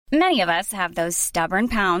Many of us have those stubborn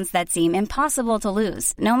pounds that seem impossible to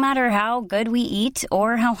lose, no matter how good we eat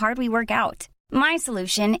or how hard we work out. My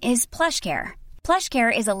solution is PlushCare.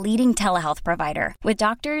 PlushCare is a leading telehealth provider with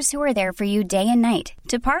doctors who are there for you day and night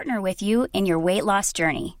to partner with you in your weight loss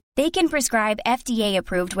journey. They can prescribe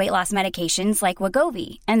FDA-approved weight loss medications like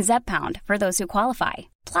Wegovy and Zepbound for those who qualify.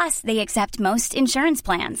 Plus, they accept most insurance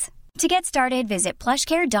plans. To get started, visit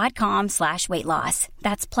plushcare.com/weightloss.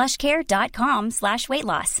 That's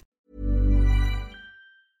plushcare.com/weightloss.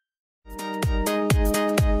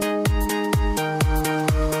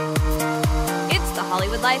 It's the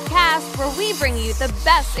Hollywood Life Cast, where we bring you the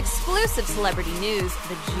best exclusive celebrity news,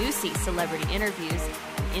 the juicy celebrity interviews,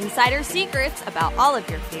 and insider secrets about all of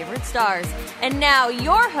your favorite stars. And now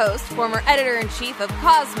your host, former editor-in-chief of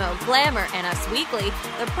Cosmo, Glamour, and Us Weekly,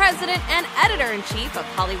 the president and editor-in-chief of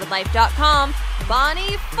HollywoodLife.com,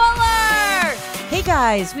 Bonnie Fuller! Hey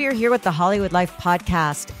guys, we are here with the Hollywood Life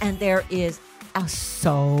podcast, and there is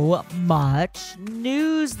so much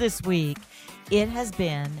news this week. It has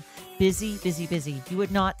been busy, busy, busy. You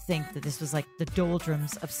would not think that this was like the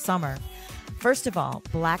doldrums of summer. First of all,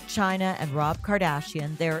 Blac Chyna and Rob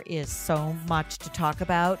Kardashian. There is so much to talk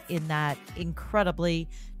about in that incredibly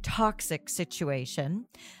toxic situation.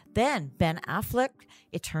 Then Ben Affleck,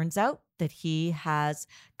 it turns out that he has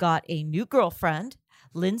got a new girlfriend,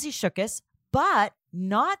 Lindsay Shookus, but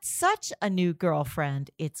not such a new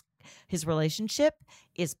girlfriend. His relationship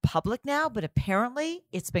is public now, but apparently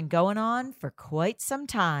it's been going on for quite some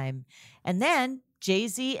time. And then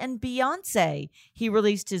Jay-Z and Beyonce. He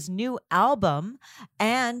released his new album,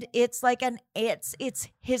 and it's like it's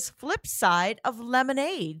his flip side of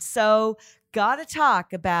Lemonade. So gotta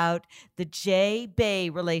talk about the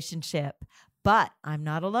Jay-Bay relationship. But I'm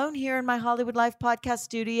not alone here in my Hollywood Life podcast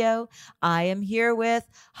studio. I am here with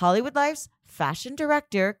Hollywood Life's fashion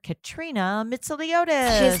director, Katrina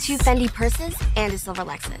Mitsiliotis. She has 2 Fendi purses and a silver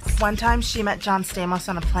Lexus. One time she met John Stamos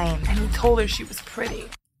on a plane, and he told her she was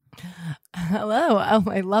pretty. Hello. Oh,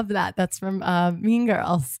 I love that. That's from Mean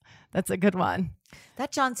Girls. That's a good one.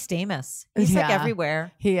 That John Stamos. He's like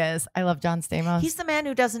everywhere. He is. I love John Stamos. He's the man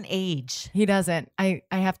who doesn't age. He doesn't. I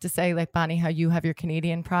have to say, like, Bonnie, how you have your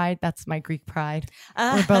Canadian pride, that's my Greek pride.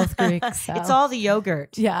 We're both Greek. So. It's all the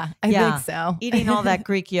yogurt. Yeah, I think so. Eating all that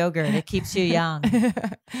Greek yogurt, it keeps you young.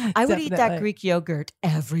 I would eat that Greek yogurt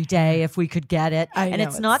every day if we could get it. And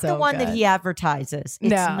it's not the one that he advertises.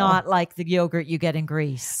 It's not like the yogurt you get in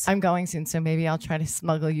Greece. I'm going soon, so maybe I'll try to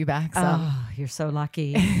smuggle you back some. Oh, you're so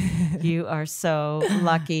lucky. You are so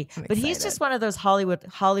lucky. But he's just one of those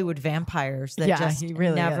Hollywood vampires that just he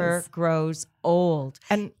really never grows old.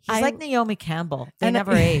 And he's like Naomi Campbell. They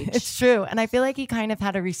never age. It's true. And I feel like he kind of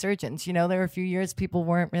had a resurgence. You know, there were a few years people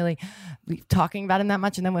weren't really talking about him that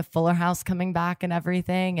much. And then with Fuller House coming back and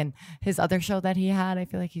everything and his other show that he had, I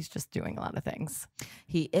feel like he's just doing a lot of things.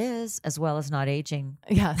 He is, as well as not aging.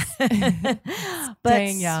 Yes.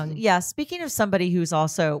 Staying young. Yeah. Speaking of somebody who's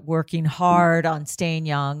also working hard on staying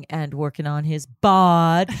young and working on his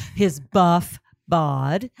bod, his buff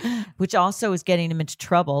bod, which also is getting him into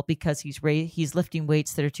trouble because he's lifting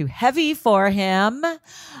weights that are too heavy for him.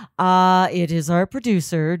 It is our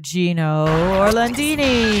producer, Gino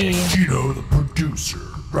Orlandini. Gino, the producer,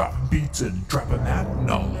 dropping beats and dropping that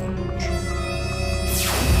knowledge.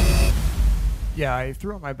 Yeah, I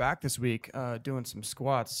threw out my back this week doing some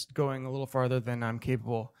squats, going a little farther than I'm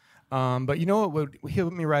capable. But you know what would heal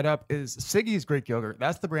me right up is Siggi's Greek yogurt.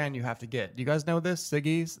 That's the brand you have to get. Do you guys know this?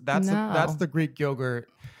 Siggi's? That's the Greek yogurt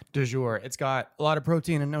du jour. It's got a lot of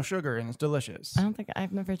protein and no sugar, and it's delicious.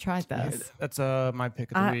 I've never tried this. That's my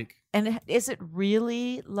pick of the week. And is it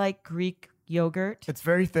really like Greek yogurt? It's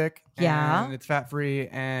very thick. Yeah. And it's fat-free.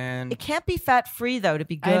 And it can't be fat-free, though, to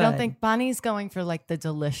be good. I don't think Bonnie's going for like the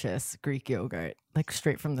delicious Greek yogurt, like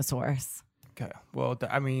straight from the source. Okay. Well,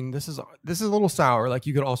 I mean, this is a little sour. Like,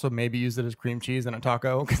 you could also maybe use it as cream cheese in a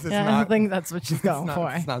taco because it's not. I don't think that's what she's going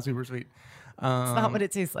for. It's not super sweet. It's not what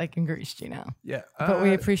it tastes like in Greece, Gino. Yeah. But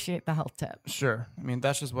we appreciate the health tip. Sure. I mean,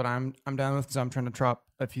 that's just what I'm down with because I'm trying to drop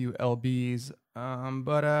a few LBs.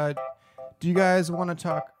 But do you guys want to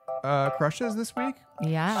talk crushes this week?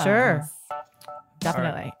 Yeah. Sure.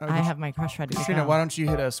 Definitely. Right. I have my crush ready to Katrina, go. why don't you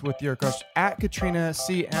hit us with your crush at Katrina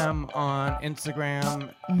CM on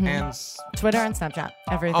Instagram and Twitter and Snapchat.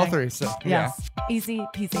 Everything. all three. So Yes. Easy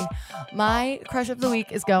peasy. My crush of the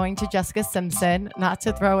week is going to Jessica Simpson. Not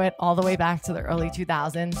to throw it all the way back to the early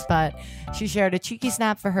 2000s, but she shared a cheeky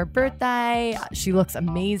snap for her birthday. She looks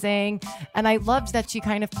amazing. And I loved that she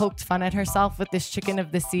kind of poked fun at herself with this Chicken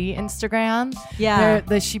of the Sea Instagram.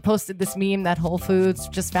 Yeah. She posted this meme that Whole Foods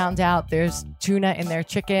just found out there's tuna in their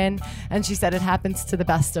chicken. And she said it happens to the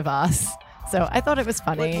best of us. So I thought it was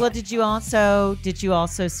funny. Well, did you also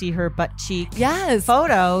see her butt cheek Yes.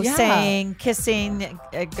 photo Yeah. saying kissing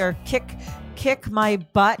or kiss my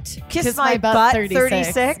butt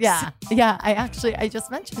 36? Yeah. I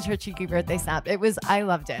just mentioned her cheeky birthday snap. I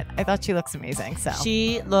loved it. I thought she looks amazing. So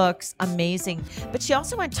She looks amazing, but she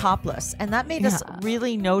also went topless, and that made us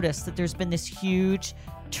really notice that there's been this huge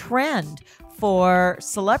trend for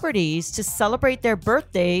celebrities to celebrate their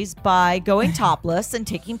birthdays by going topless and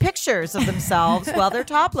taking pictures of themselves while they're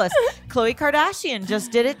topless. Khloe Kardashian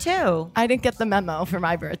just did it too. I didn't get the memo for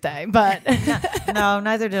my birthday, but No,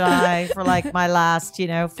 neither did I for like my last,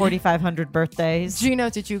 4,500 birthdays.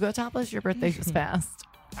 Gino, did you go topless? Your birthday just passed.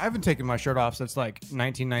 I haven't taken my shirt off since like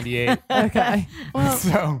 1998. Okay. Well,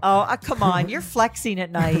 So Oh, come on. You're flexing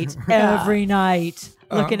at night every night,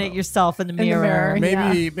 looking at yourself in the mirror.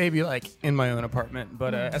 mirror. maybe like in my own apartment.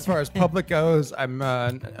 But as far as public goes, I'm.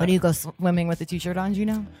 when do you go swimming with a t-shirt on,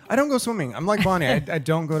 Gino? I don't go swimming. I'm like Bonnie. I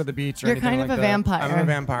don't go to the beach or You're anything kind of like a that. vampire. I'm a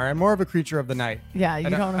vampire. I'm more of a creature of the night. Yeah, you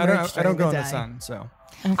don't I emerge don't during go the in the day. sun. So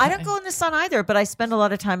I don't go in the sun either, but I spend a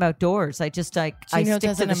lot of time outdoors. I just I Gino stick to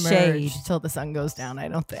doesn't the emerge shade. till the sun goes down, I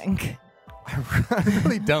don't think. I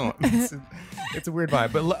really don't. It's a weird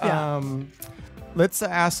vibe. But let's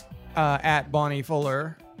ask at Bonnie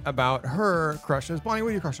Fuller about her crushes. Bonnie, what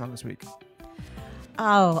are you crushing on this week?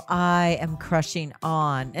 Oh, I am crushing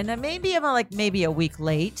on, and maybe I'm maybe a week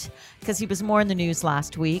late because he was more in the news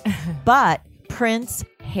last week. But Prince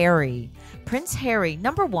Harry. Prince Harry,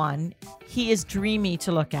 number one, he is dreamy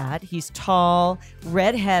to look at. He's tall,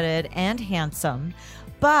 redheaded, and handsome.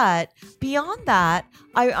 But beyond that,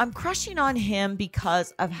 I'm crushing on him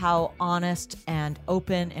because of how honest and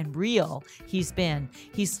open and real he's been.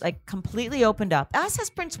 He's like completely opened up, as has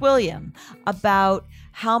Prince William, about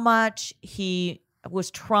how much he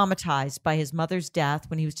was traumatized by his mother's death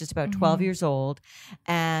when he was just about 12 years old,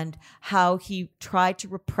 and how he tried to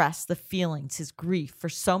repress the feelings, his grief, for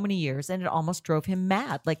so many years, and it almost drove him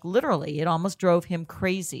mad. Like literally, it almost drove him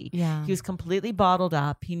crazy. Yeah. He was completely bottled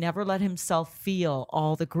up. He never let himself feel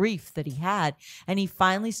all the grief that he had, and he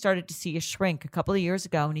finally started to see a shrink a couple of years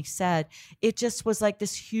ago, and he said it just was like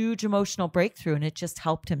this huge emotional breakthrough, and it just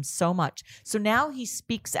helped him so much. So now he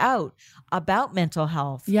speaks out about mental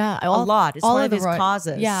health a lot. It's one of his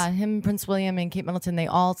causes. Yeah, him, Prince William, and Kate Middleton, they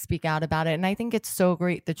all speak out about it. And I think it's so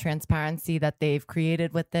great, the transparency that they've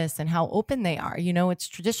created with this and how open they are. It's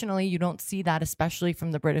traditionally, you don't see that, especially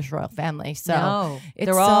from the British royal family. So No, it's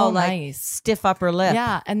they're so all like nice. stiff upper lip.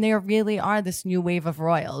 Yeah, and there really are this new wave of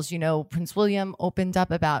royals. Prince William opened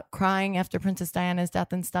up about crying after Princess Diana's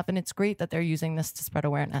death and stuff. And it's great that they're using this to spread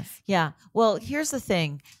awareness. Yeah. Well, here's the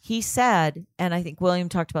thing. He said, and I think William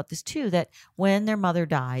talked about this too, that when their mother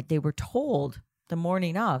died, they were told the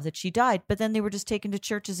morning of that she died, but then they were just taken to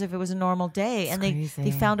church as if it was a normal day. And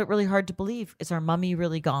they found it really hard to believe. Is our mummy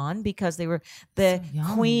really gone? Because they were the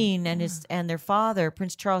queen and their father,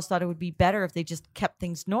 Prince Charles, thought it would be better if they just kept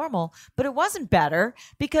things normal, but it wasn't better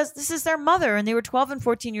because this is their mother, and they were 12 and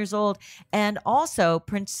 14 years old. And also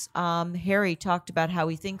Prince Harry talked about how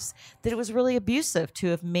he thinks that it was really abusive to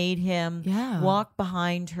have made him walk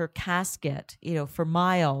behind her casket, for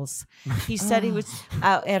miles. He said he was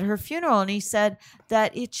out at her funeral, and he said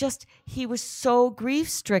that he was so grief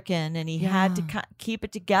stricken, and he had to keep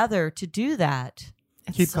it together to do that.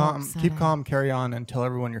 Keep calm, carry on, and tell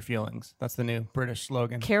everyone your feelings. That's the new British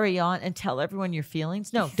slogan. Carry on and tell everyone your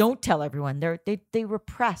feelings. No, don't tell everyone. They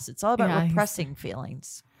repress. It's all about repressing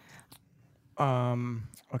feelings.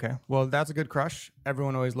 Okay. Well, that's a good crush.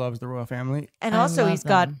 Everyone always loves the royal family. And also he's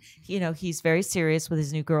got, he's very serious with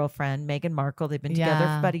his new girlfriend, Meghan Markle. They've been together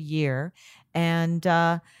for about a year. And,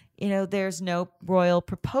 there's no royal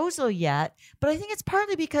proposal yet, but I think it's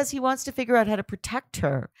partly because he wants to figure out how to protect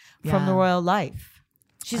her from the royal life.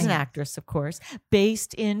 She's an actress, of course,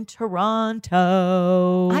 based in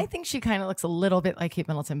Toronto. I think she kind of looks a little bit like Kate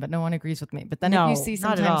Middleton, but no one agrees with me. But then No, if you see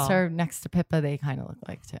not at sometimes all. her next to Pippa, they kind of look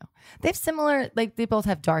like too. They have similar, they both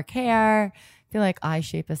have dark hair. I feel like eye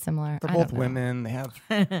shape is similar. They're both women. They have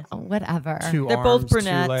Whatever. two They're arms, both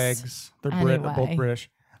brunettes. 2 legs. They're Anyway. they're both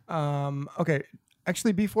British. Okay.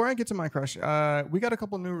 Actually, before I get to my crush, we got a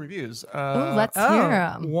couple new reviews. Let's hear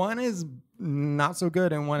them. One is not so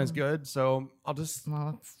good and one is good, so I'll just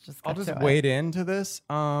get wade into this.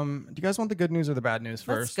 Do you guys want the good news or the bad news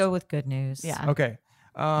first? Let's go with good news. Yeah. Okay.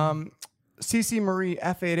 CC Marie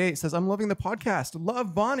F88 says, I'm loving the podcast.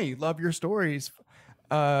 Love Bonnie. Love your stories.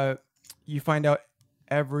 You find out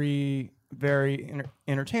every very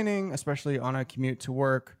entertaining, especially on a commute to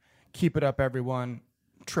work. Keep it up, everyone.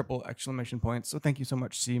 Triple exclamation points. So thank you so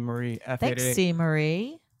much, C Marie F88. Thanks, C.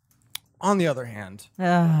 Marie. On the other hand,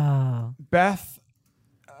 Oh. Beth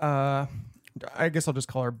I guess I'll just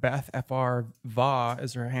call her Beth, F.R. Va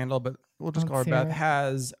is her handle, but we'll just call her Beth,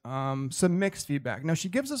 has some mixed feedback. Now, she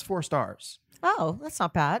gives us 4 stars. Oh, that's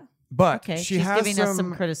not bad. But Okay, she she's has giving us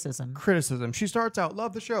some criticism. She starts out,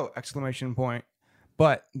 love the show, exclamation point.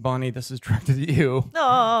 But, Bonnie, this is directed at you.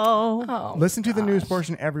 No. Listen to the news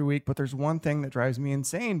portion every week, but there's one thing that drives me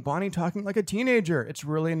insane. Bonnie talking like a teenager. It's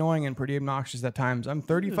really annoying and pretty obnoxious at times. I'm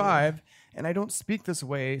 35 and I don't speak this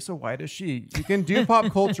way, so why does she? You can do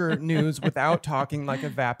pop culture news without talking like a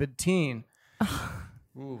vapid teen.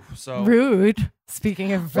 Ooh, so Rude.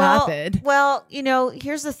 Speaking of vapid. Well,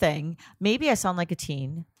 here's the thing. Maybe I sound like a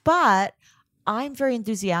teen, but I'm very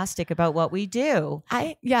enthusiastic about what we do.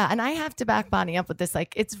 And I have to back Bonnie up with this.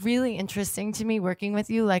 Like, it's really interesting to me working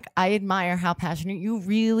with you. Like, I admire how passionate you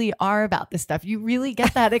really are about this stuff. You really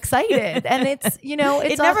get that excited. And it's, it's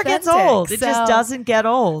it never gets authentic. old. It just doesn't get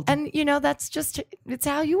old. And, that's just, it's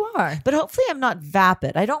how you are. But hopefully I'm not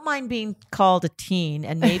vapid. I don't mind being called a teen,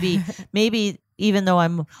 and maybe even though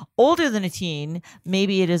I'm older than a teen,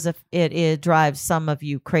 maybe it drives some of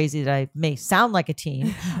you crazy that I may sound like a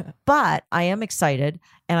teen, but I am excited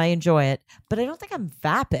and I enjoy it. But I don't think I'm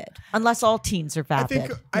vapid, unless all teens are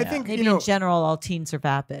vapid. I think maybe in general all teens are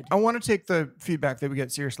vapid. I want to take the feedback that we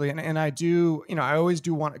get seriously, and I do. I always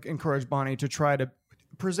do want to encourage Bonnie to try to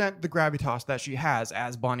present the gravitas that she has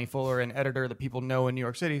as Bonnie Fuller, an editor that people know in New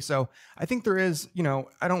York City. So I think there is,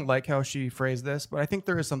 I don't like how she phrased this, but I think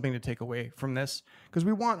there is something to take away from this, because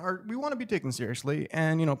we want to be taken seriously.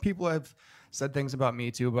 And, people have said things about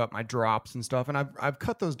me too, about my drops and stuff. And I've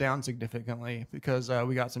cut those down significantly because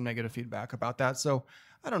we got some negative feedback about that. So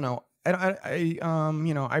I don't know.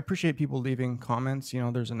 I appreciate people leaving comments.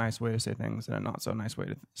 There's a nice way to say things and a not so nice way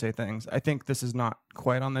to say things. I think this is not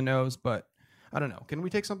quite on the nose, but I don't know. Can we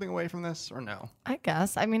take something away from this or no? I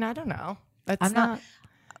guess. I mean, I don't know. I'm not.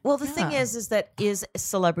 Well, the thing is that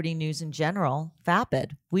celebrity news in general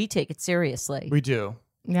vapid? We take it seriously. We do.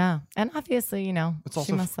 Yeah. And obviously, she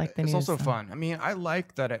must like the news. It's also fun. I mean, I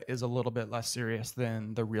like that it is a little bit less serious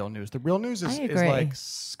than the real news. The real news is like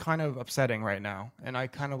kind of upsetting right now. And I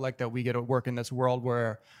kind of like that we get to work in this world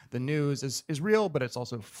where the news is real, but it's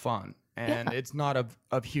also fun. And it's not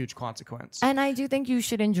of huge consequence. And I do think you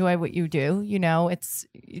should enjoy what you do. It's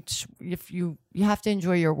if you have to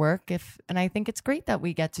enjoy your work. And I think it's great that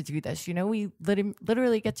we get to do this. We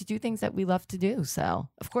literally get to do things that we love to do. So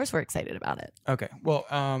of course we're excited about it. Okay. Well,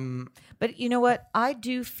 but you know what? I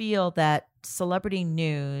do feel that celebrity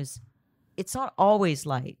news, it's not always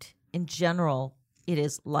light. In general, it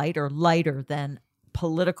is light or lighter than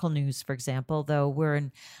political news, for example, though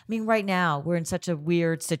right now we're in such a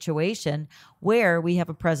weird situation where we have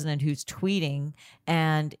a president who's tweeting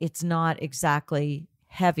and it's not exactly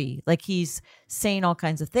heavy. Like, he's saying all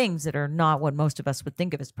kinds of things that are not what most of us would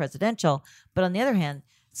think of as presidential. But on the other hand,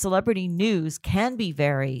 celebrity news can be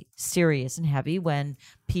very serious and heavy when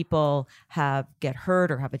people get hurt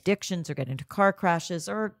or have addictions or get into car crashes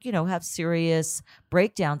or, have serious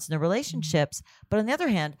breakdowns in their relationships. But on the other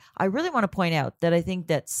hand, I really want to point out that I think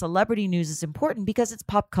that celebrity news is important because it's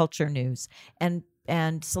pop culture news,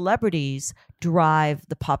 and celebrities drive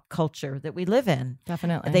the pop culture that we live in.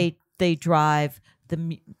 Definitely. They drive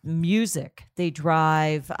the music. They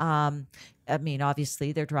drive,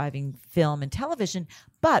 obviously they're driving film and television,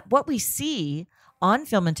 but what we see on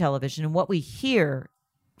film and television and what we hear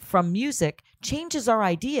from music changes our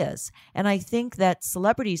ideas. And I think that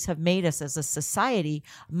celebrities have made us as a society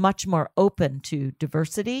much more open to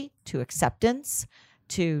diversity, to acceptance,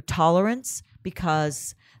 to tolerance,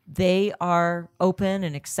 because they are open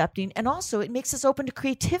and accepting. And also it makes us open to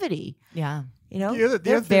creativity. Yeah.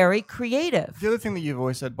 They're very creative. The other thing that you've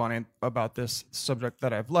always said, Bonnie, about this subject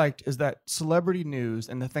that I've liked is that celebrity news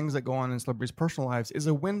and the things that go on in celebrities' personal lives is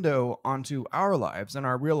a window onto our lives and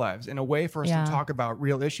our real lives in a way for us to talk about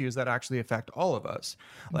real issues that actually affect all of us,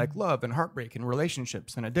 like love and heartbreak and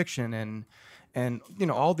relationships and addiction and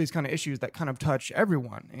all these kind of issues that kind of touch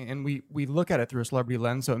everyone. And we look at it through a celebrity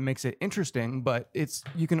lens, so it makes it interesting, but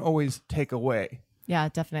you can always take away. Yeah,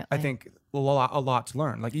 definitely. I think a lot to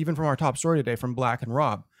learn. Like, even from our top story today from Black and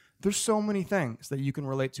Rob, there's so many things that you can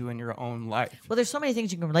relate to in your own life. Well, there's so many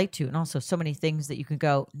things you can relate to, and also so many things that you can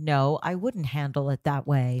go, no, I wouldn't handle it that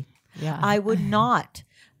way. Yeah. I would not.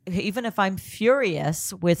 Even if I'm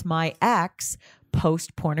furious with my ex,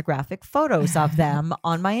 post pornographic photos of them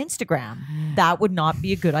on my Instagram. That would not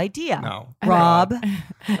be a good idea. No. Rob.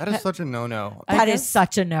 That is such a no-no. That is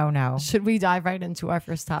such a no-no. Should we dive right into our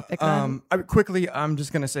first topic then? I'm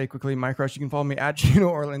just going to say quickly, my crush, you can follow me at Gino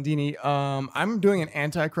Orlandini. I'm doing an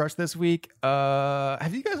anti-crush this week. Do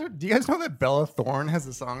you guys know that Bella Thorne has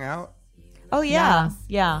a song out? Oh yeah,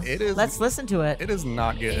 Yes. yeah. It is- Let's listen to it. It is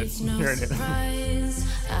not good. Here it is.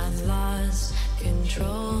 I've lost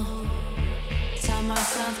control. Tell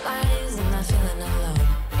myself lies and I'm feeling alone.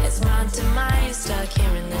 It's my demise, stuck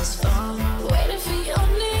here in this phone. Waiting for your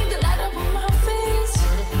name to light up on my face.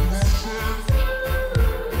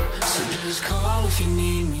 So just call if you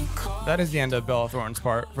need me. Call. That is the end of Bella Thorne's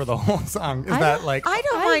part for the whole song. Is that like? I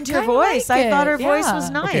don't I mind her kinda voice. like I thought her it, voice yeah. was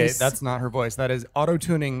nice. Okay, that's not her voice. That is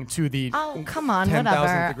auto-tuning to the Oh, come on, 10,000th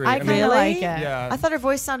whatever. degree. I mean, kind of Really? like it. yeah, I thought her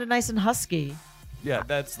voice sounded nice and husky. yeah.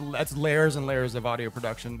 That's layers and layers of audio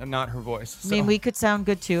production, and not her voice. I mean, so- we could sound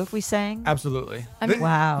good too if we sang. absolutely.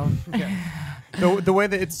 Wow. The way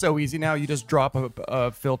that it's so easy now, you just drop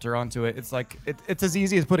a filter onto it. It's like it's as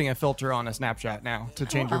easy as putting a filter on a Snapchat now to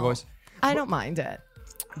change your voice. I don't mind it.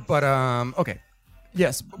 But okay,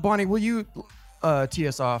 yes, Bonnie, will you tee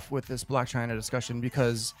us off with this Blac Chyna discussion,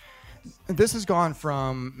 because this has gone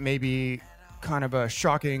from maybe kind of a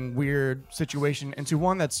shocking, weird situation into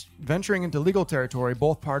one that's venturing into legal territory.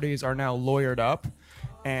 Both parties are now lawyered up,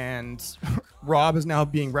 and Rob is now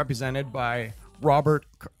being represented by Robert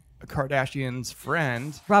Kardashian's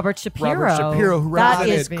friend. Robert Shapiro. Robert Shapiro, who that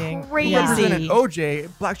is represented- crazy. Represented OJ.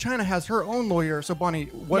 Blac Chyna has her own lawyer. So Bonnie,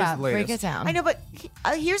 what is Yeah, the latest? break it down. I know, but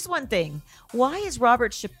here's one thing. Why is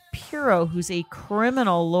Robert Shapiro, who's a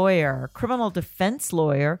criminal lawyer, criminal defense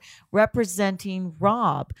lawyer, representing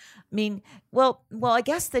Rob? I mean, well, I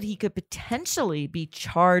guess that he could potentially be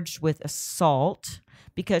charged with assault,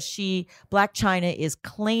 because Blac Chyna is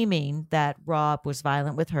claiming that Rob was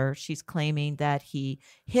violent with her. She's claiming that he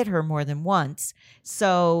hit her more than once.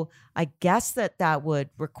 So I guess that would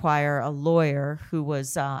require a lawyer who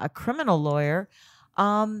was a criminal lawyer.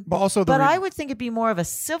 But also, But I would think it'd be more of a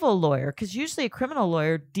civil lawyer, because usually a criminal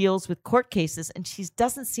lawyer deals with court cases, and she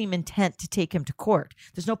doesn't seem intent to take him to court.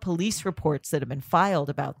 There's no police reports that have been filed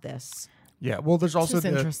about this. yeah, well, there's also is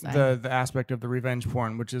interesting. the aspect of the revenge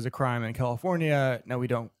porn, which is a crime in California. No,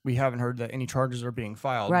 we haven't heard that any charges are being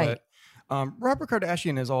filed. Right. But Robert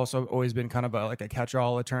Kardashian has also always been kind of like a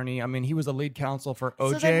catch-all attorney. I mean, he was a lead counsel for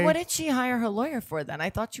OJ. So then what did she hire her lawyer for then? I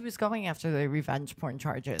thought she was going after the revenge porn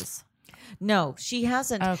charges. No, she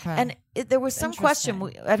hasn't. Okay. And there was some question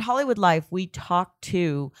at Hollywood Life. We talked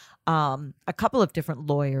to a couple of different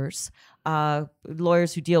lawyers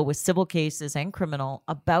who deal with civil cases and criminal,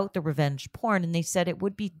 about the revenge porn, and they said it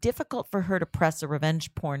would be difficult for her to press a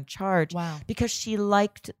revenge porn charge. Wow. Because she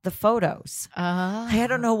liked the photos. I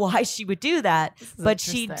don't know why she would do that, but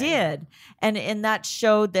she interesting. did, and that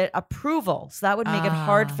showed that approval. So that would make it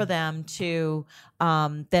hard for them to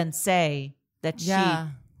then say that Yeah.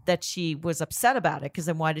 she was upset about it, because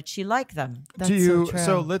then why did she like them? That's Do you, so true.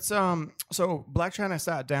 so let's so Blac Chyna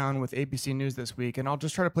sat down with ABC News this week, and I'll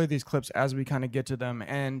just try to play these clips as we kind of get to them.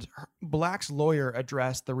 And Blac's lawyer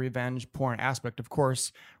addressed the revenge porn aspect. Of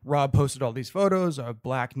course, Rob posted all these photos of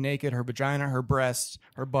Blac naked, her vagina, her breasts,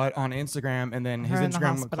 her butt on Instagram, and then his Her in the Instagram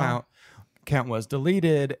hospital. account was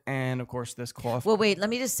deleted. And of course, this cloth. Well, wait, let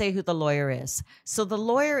me just say who the lawyer is. So the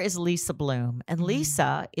lawyer is Lisa Bloom, and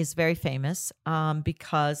Lisa is very famous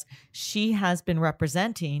because she has been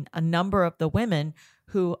representing a number of the women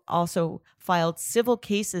who also filed civil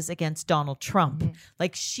cases against Donald Trump.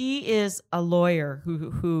 Like, she is a lawyer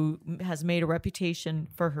who has made a reputation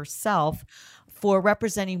for herself for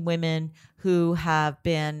representing women who have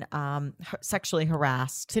been sexually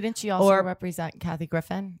harassed. Didn't she also Or- represent Kathy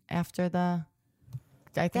Griffin after the?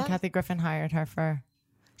 I think That- Kathy Griffin hired her for.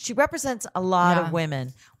 She represents a lot Yeah. of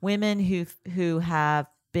women who have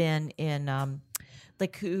been in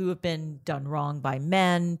who have been done wrong by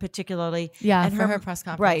men, particularly. Yeah, and for her press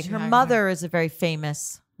conference, Right, she her hired mother is a very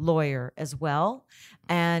famous lawyer as well,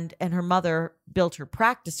 and her mother built her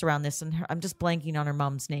practice around this. And I'm just blanking on her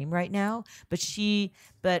mom's name right now,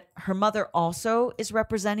 but her mother also is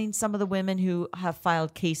representing some of the women who have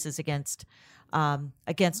filed cases against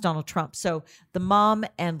Donald Trump. So the mom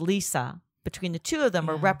and Lisa, between the two of them,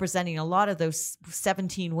 are representing a lot of those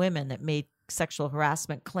 17 women that made sexual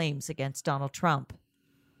harassment claims against Donald Trump.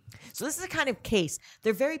 So this is the kind of case.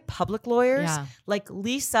 They're very public lawyers. Yeah. Like,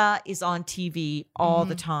 Lisa is on TV all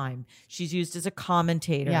the time. She's used as a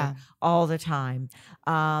commentator all the time.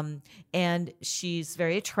 And she's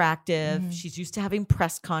very attractive. She's used to having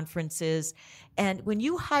press conferences. And when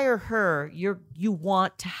you hire her, you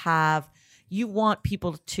want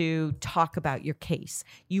people to talk about your case.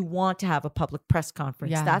 You want to have a public press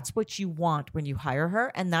conference. Yeah. That's what you want when you hire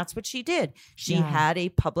her. And that's what she did. She Yeah. had a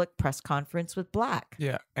public press conference with Blac.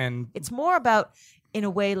 Yeah, and It's more about, in a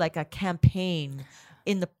way, like a campaign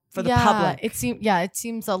for the public. It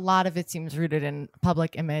seems a lot of it seems rooted in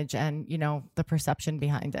public image and, the perception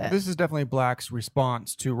behind it. This is definitely Black's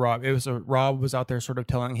response to Rob. Rob was out there sort of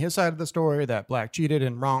telling his side of the story that Black cheated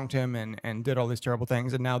and wronged him and did all these terrible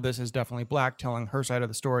things. And now this is definitely Black telling her side of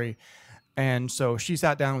the story. And so she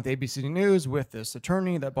sat down with ABC News with this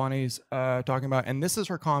attorney that Bonnie's talking about. And this is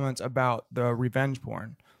her comments about the revenge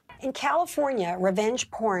porn. In California,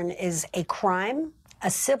 revenge porn is a crime,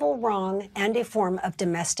 a civil wrong, and a form of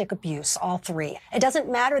domestic abuse, all three. It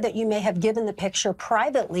doesn't matter that you may have given the picture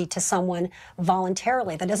privately to someone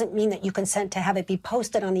voluntarily. That doesn't mean that you consent to have it be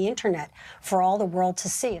posted on the internet for all the world to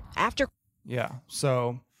see. Yeah,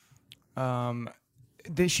 so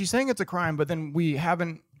she's saying it's a crime, but then we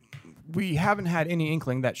haven't had any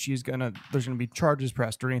inkling that there's gonna be charges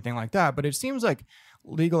pressed or anything like that. But it seems like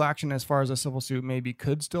legal action as far as a civil suit maybe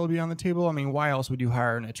could still be on the table. I mean, why else would you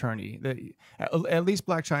hire an attorney? At least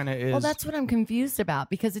Blac Chyna is... Well, that's what I'm confused about,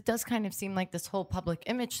 because it does kind of seem like this whole public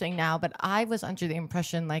image thing now, but I was under the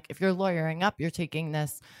impression, like, if you're lawyering up, you're taking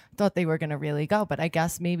this, thought they were going to really go, but I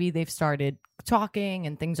guess maybe they've started talking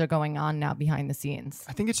and things are going on now behind the scenes.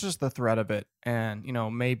 I think it's just the threat of it. And,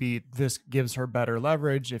 maybe this gives her better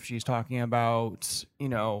leverage if she's talking about,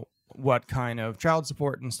 what kind of child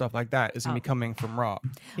support and stuff like that is going to be coming from Rob.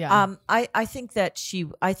 Yeah. I think that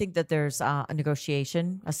there's a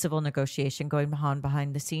civil negotiation going on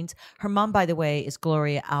behind the scenes. Her mom, by the way, is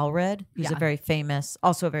Gloria Allred, who's a very famous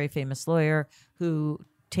lawyer who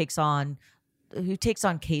takes on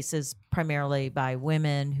cases primarily by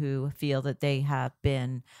women who feel that they have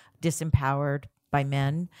been disempowered by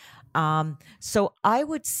men. So I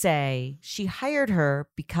would say she hired her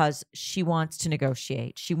because she wants to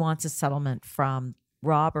negotiate. She wants a settlement from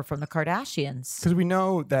Rob or from the Kardashians. Because we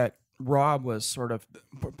know that Rob was sort of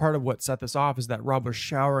part of what set this off is that Rob was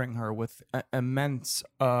showering her with immense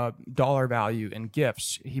dollar value in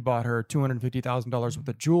gifts. He bought her $250,000 worth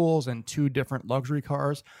of jewels and 2 different luxury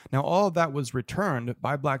cars. Now, all of that was returned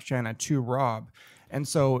by Blac Chyna to Rob. And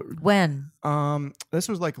so when this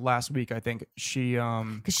was like last week, I think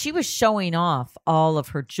because she was showing off all of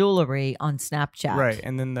her jewelry on Snapchat, right?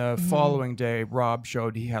 And then the following day, Rob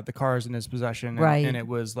showed he had the cars in his possession, and it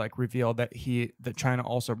was like revealed that Chyna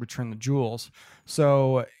also returned the jewels.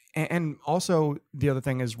 So. And also the other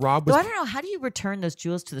thing is Rob was... I don't know. How do you return those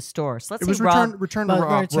jewels to the store? So let's say Rob... returned to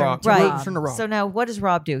Rob. Right. Returned to Rob. So now what does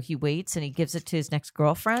Rob do? He waits and he gives it to his next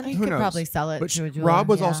girlfriend? He could probably sell it to a jeweler. Rob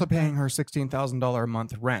was also paying her $16,000 a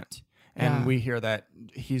month rent. And we hear that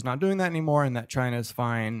he's not doing that anymore and that Chyna is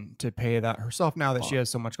fine to pay that herself now that she has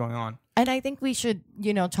so much going on. And I think we should,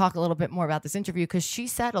 talk a little bit more about this interview because she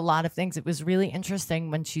said a lot of things. It was really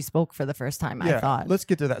interesting when she spoke for the first time, I thought. Let's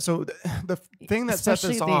get to that. So the thing that set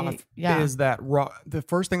this off is that the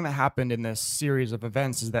first thing that happened in this series of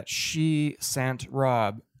events is that she sent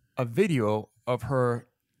Rob a video of her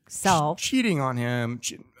cheating on him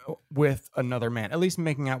with another man, at least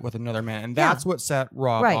making out with another man. And that's what set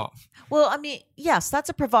Rob off. Well, I mean, yes, that's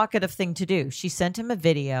a provocative thing to do. She sent him a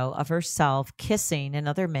video of herself kissing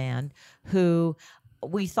another man who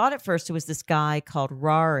we thought at first it was this guy called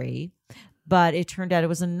Rory, but it turned out it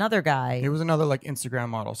was another guy. It was another like Instagram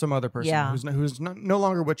model, some other person who's no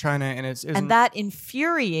longer with Chyna, and that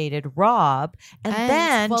infuriated Rob. And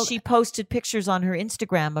then she posted pictures on her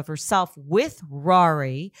Instagram of herself with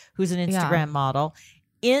Rory, who's an Instagram model,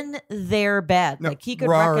 in their bed. No, like he could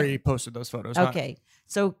Rory posted those photos. Okay.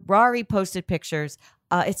 So Rory posted pictures.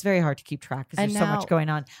 It's very hard to keep track because there's so much going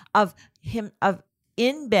on of him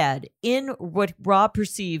in bed in what Rob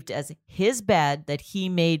perceived as his bed that he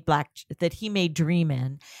made Dream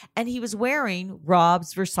in, and he was wearing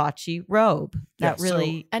Rob's Versace robe. That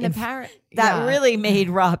really made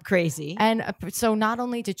Rob crazy. And so not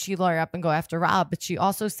only did she lawyer up and go after Rob, but she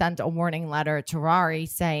also sent a warning letter to Rory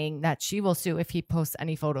saying that she will sue if he posts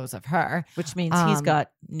any photos of her, which means he's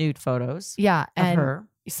got nude photos. Yeah, of her.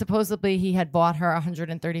 Supposedly he had bought her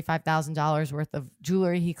 $135,000 worth of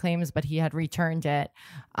jewelry, he claims, but he had returned it.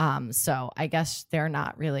 So I guess they're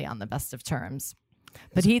not really on the best of terms.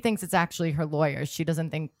 But he thinks it's actually her lawyer. She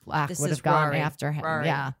doesn't think Blac would have gone after him. Rory.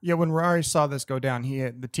 Yeah. When Rory saw this go down,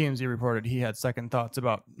 the TMZ reported he had second thoughts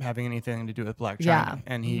about having anything to do with Blac Chyna,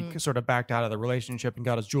 and he sort of backed out of the relationship and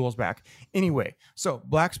got his jewels back. Anyway, so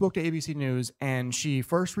Blac spoke to ABC News, and she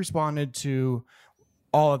first responded to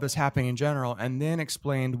all of this happening in general, and then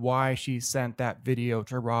explained why she sent that video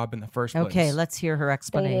to Rob in the first place. Okay, let's hear her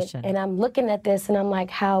explanation. And I'm looking at this, and I'm like,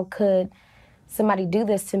 how could somebody do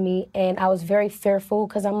this to me? And I was very fearful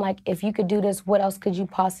because I'm like, if you could do this, what else could you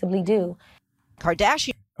possibly do?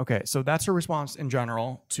 Kardashian. Okay, so that's her response in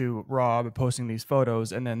general to Rob posting these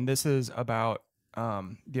photos, and then this is about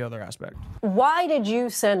the other aspect. Why did you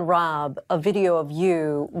send Rob a video of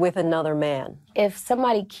you with another man? If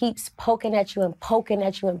somebody keeps poking at you and poking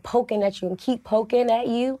at you and poking at you and keep poking at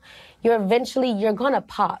you, you're gonna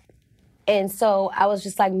pop. And so I was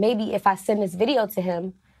just like, maybe if I send this video to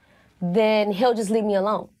him, then he'll just leave me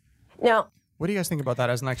alone. Now, what do you guys think about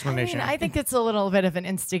that as an explanation? I think it's a little bit of an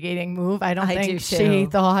instigating move. I don't I do think too. she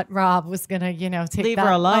thought Rob was going to, take Leave that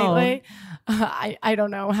her alone. lightly. I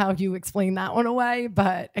don't know how you explain that one away,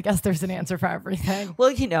 but I guess there's an answer for everything.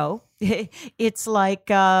 Well, it's like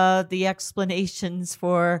the explanations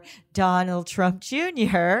for Donald Trump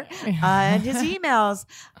Jr. And his emails.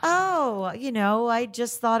 Oh, I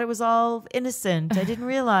just thought it was all innocent. I didn't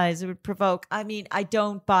realize it would provoke. I mean, I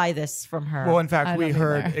don't buy this from her. Well, in fact, we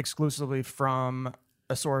heard exclusively from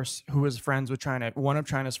a source who is friends with China. One of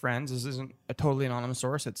China's friends, this isn't a totally anonymous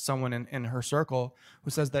source, it's someone in her circle who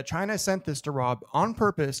says that China sent this to Rob on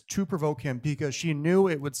purpose to provoke him because she knew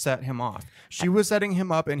it would set him off. She was setting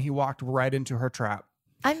him up and he walked right into her trap.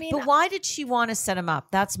 I mean, but why did she want to set him up?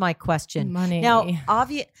 That's my question. Money. Now,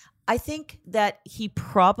 I think that he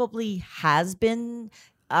probably has been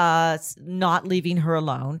not leaving her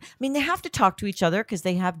alone. I mean, they have to talk to each other because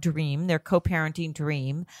they have their co-parenting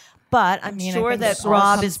dream. But I'm sure that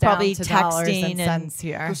Rob is probably texting and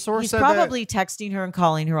here. The source he's said probably texting her and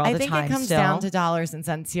calling her all the time. I think it comes down to dollars and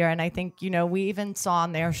cents here. And I think, we even saw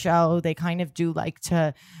on their show, they kind of do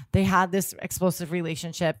they had this explosive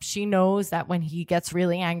relationship. She knows that when he gets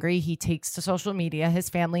really angry, he takes to social media. His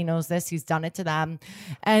family knows this. He's done it to them.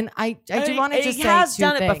 And I do want to just say he has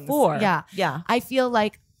done things. it before. Yeah. I feel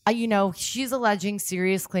like she's alleging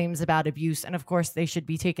serious claims about abuse, and of course they should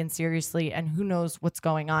be taken seriously, and who knows what's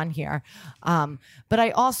going on here. But I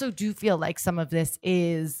also do feel like some of this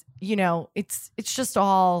is, it's just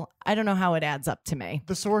all, I don't know how it adds up to me.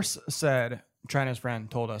 The source said, China's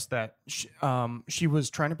friend told us that she was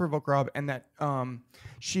trying to provoke Rob and that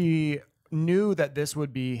she knew that this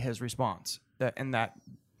would be his response.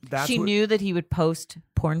 She knew that he would post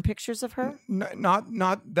porn pictures of her?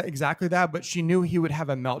 Not exactly that, but she knew he would have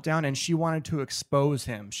a meltdown and she wanted to expose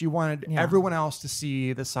him. She wanted everyone else to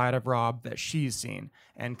see the side of Rob that she's seen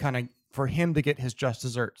and kind of for him to get his just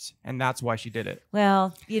desserts. And that's why she did it.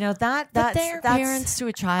 Well, that's they're parents to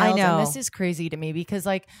a child. I know. And this is crazy to me because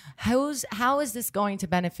how is this going to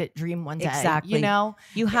benefit Dream one day? Exactly.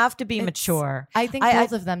 You have to be mature. I think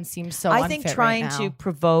both of them seem so unfit. I think trying to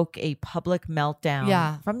provoke a public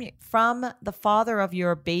meltdown from the father of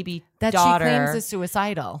your baby that daughter she claims is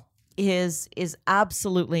suicidal is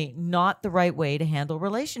absolutely not the right way to handle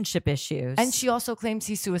relationship issues. And she also claims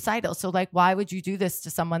he's suicidal. So why would you do this to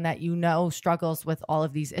someone that struggles with all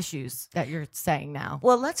of these issues that you're saying now?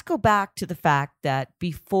 Well, let's go back to the fact that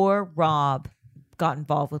before Rob got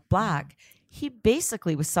involved with Black, he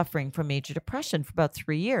basically was suffering from major depression for about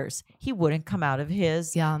 3 years. He wouldn't come out of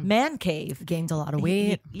his man cave. Gained a lot of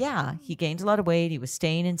weight. He gained a lot of weight. He was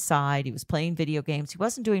staying inside. He was playing video games. He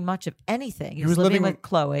wasn't doing much of anything. He was living with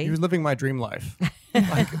Chloe. He was living my dream life,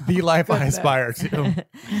 like the life I aspire to.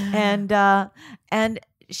 And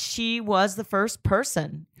she was the first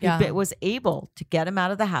person who was able to get him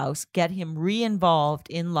out of the house, get him re-involved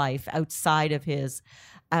in life outside of his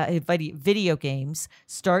video games,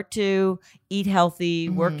 start to eat healthy,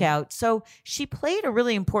 work out. So she played a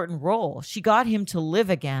really important role. She got him to live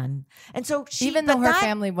again. And so even though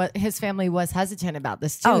his family was hesitant about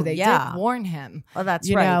this too, they did warn him. Well, that's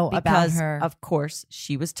right. Because about her. Of course,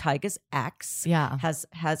 she was Tyga's ex. Yeah.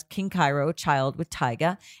 Has King Cairo, a child with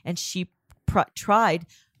Tyga, and she tried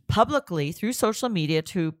publicly through social media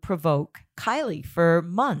to provoke Kylie for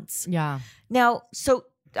months. Yeah. Now, so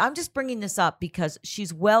I'm just bringing this up because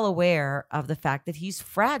she's well aware of the fact that he's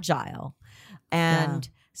fragile. And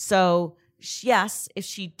so, yes, if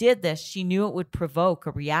she did this, she knew it would provoke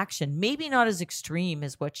a reaction, maybe not as extreme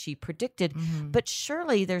as what she predicted, but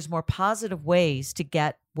surely there's more positive ways to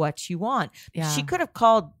get what you want. Yeah. She could have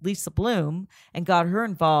called Lisa Bloom and got her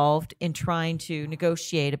involved in trying to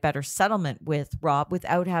negotiate a better settlement with Rob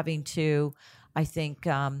without having to, I think,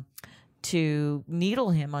 to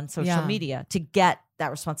needle him on social media to get that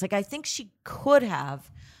response. I think she could have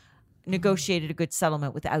negotiated a good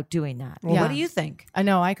settlement without doing that. Well, what do you think? I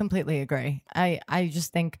know, I completely agree. I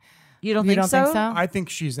just think you don't think so? I think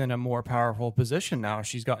she's in a more powerful position now.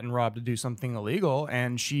 She's gotten Rob to do something illegal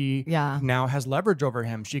and she now has leverage over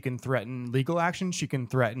him. She can threaten legal action. She can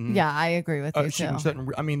threaten. Yeah, I agree with you she too. can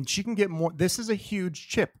threaten, she can get more. This is a huge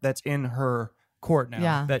chip that's in her court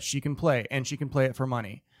now that she can play, and she can play it for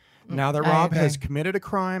money. now that I Rob has agree. committed a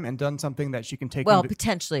crime and done something that she can take. Well, him to,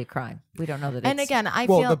 potentially a crime. We don't know that. And it's, again, I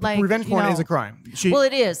well, feel the like revenge porn is a crime. well,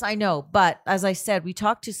 it is. I know, but as I said, we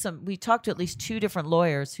talked to at least 2 different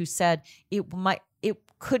lawyers who said it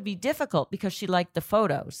could be difficult because she liked the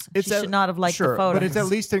photos. She should not have liked the photos. But it's at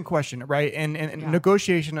least in question, right? And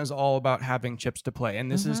negotiation is all about having chips to play.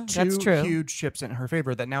 And this is That's 2 true. huge chips in her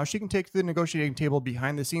favor that now she can take to the negotiating table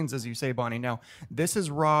behind the scenes, as you say, Bonnie. Now, this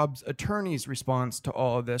is Rob's attorney's response to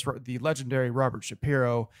all of this, the legendary Robert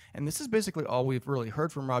Shapiro. And this is basically all we've really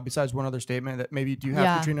heard from Rob, besides one other statement that maybe do you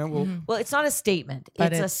have, Katrina? Well, it's not a statement.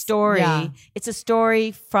 But It's a it's- story. yeah. It's a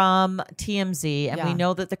story from TMZ. And we Yeah.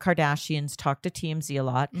 know that the Kardashians talk to TMZ a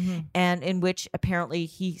lot. And in which apparently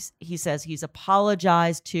he says he's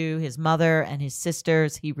apologized to his mother and his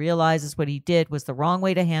sisters. He realizes what he did was the wrong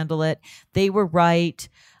way to handle it. They were right.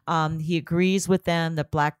 He agrees with them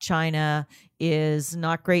that Black China is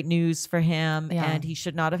not great news for him and he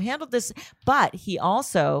should not have handled this. But he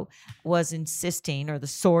also was insisting, or the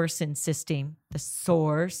source in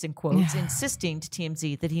quotes, insisting to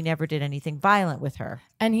TMZ that he never did anything violent with her.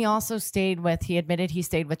 And he also he admitted he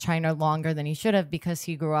stayed with China longer than he should have because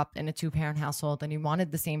he grew up in a 2-parent household and he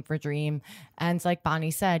wanted the same for Dream. And like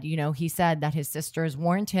Bonnie said, he said that his sisters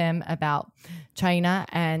warned him about China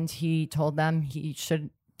and he told them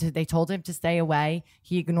they told him to stay away.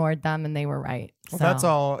 He ignored them and they were right. Well, that's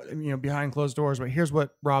all, behind closed doors. But here's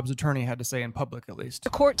what Rob's attorney had to say in public, at least. The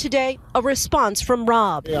court today, a response from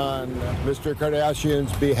Rob. On Mr.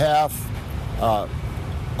 Kardashian's behalf,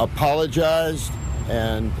 apologized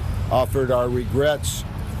and offered our regrets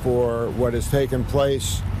for what has taken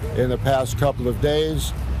place in the past couple of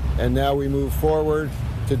days. And now we move forward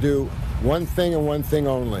to do one thing and one thing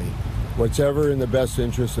only, what's ever in the best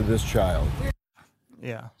interest of this child.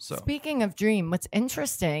 Yeah. So speaking of Dream, what's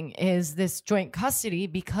interesting is this joint custody,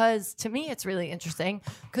 because to me it's really interesting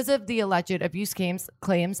because of the alleged abuse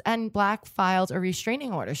claims, and Black filed a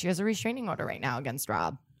restraining order. She has a restraining order right now against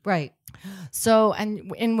Rob. Right. So,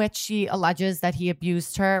 and in which she alleges that he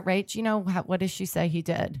abused her, right? What does she say he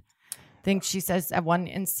did? I think she says at one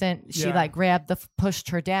instant she pushed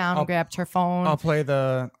her down, grabbed her phone. I'll play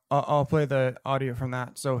the audio from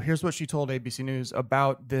that. So here's what she told ABC News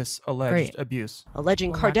about this alleged abuse.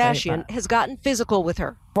 Alleging Kardashian has gotten physical with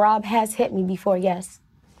her. Rob has hit me before, yes.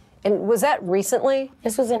 And was that recently?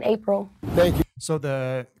 This was in April. Thank you. So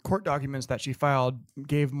the court documents that she filed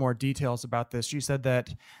gave more details about this. She said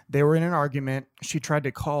that they were in an argument. She tried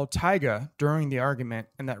to call Tyga during the argument,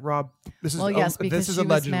 and that Rob. This is because this is she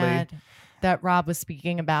allegedly. was mad that Rob was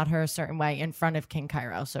speaking about her a certain way in front of King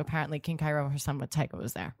Cairo. So apparently King Cairo, her son with Tyga,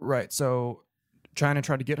 was there. Right. So China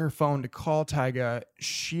tried to get her phone to call Tyga.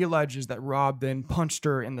 She alleges that Rob then punched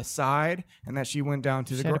her in the side and that she went down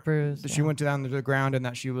to She had a bruise, She went down to the ground and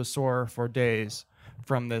that she was sore for days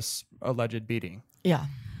from this alleged beating. Yeah.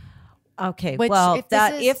 Okay. Which, well, if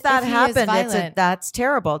that he is happened, violent- that's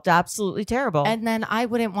terrible. It's absolutely terrible. And then I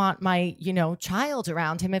wouldn't want my, child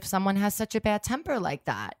around him if someone has such a bad temper like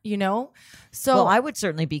that, So well, I would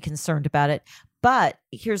certainly be concerned about it. But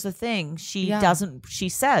here's the thing. She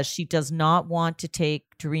says she does not want to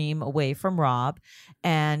take Dream away from Rob,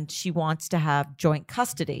 and she wants to have joint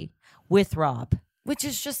custody with Rob. Which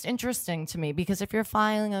is just interesting to me, because if you're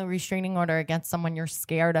filing a restraining order against someone you're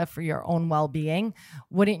scared of for your own well-being,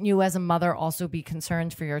 wouldn't you as a mother also be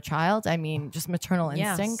concerned for your child? I mean, just maternal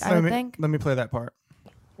instinct, I would think. Let me play that part.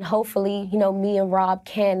 Hopefully, me and Rob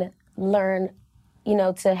can learn,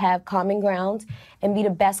 to have common ground and be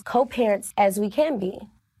the best co-parents as we can be.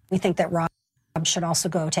 We think that Rob should also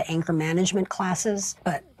go to anger management classes,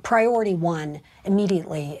 but priority 1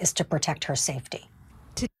 immediately is to protect her safety.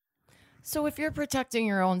 So if you're protecting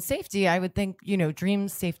your own safety, I would think,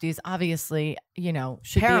 Dream's safety is obviously, should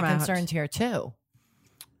Paramount. be a concern here too.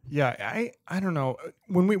 Yeah, I don't know.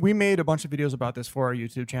 When we made a bunch of videos about this for our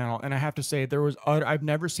YouTube channel, and I have to say I've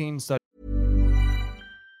never seen such.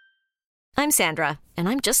 I'm Sandra, and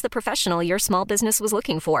I'm just the professional your small business was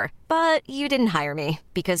looking for. But you didn't hire me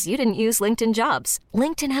because you didn't use LinkedIn Jobs.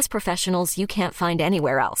 LinkedIn has professionals you can't find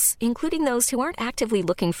anywhere else, including those who aren't actively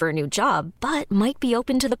looking for a new job, but might be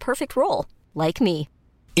open to the perfect role, like me.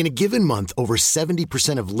 In a given month, over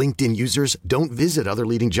 70% of LinkedIn users don't visit other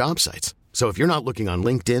leading job sites. So if you're not looking on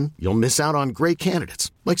LinkedIn, you'll miss out on great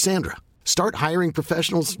candidates like Sandra. Start hiring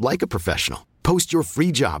professionals like a professional. Post your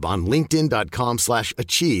free job on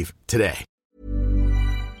linkedin.com/achieve today.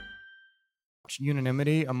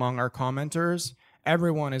 Unanimity among our commenters.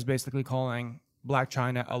 Everyone is basically calling Blac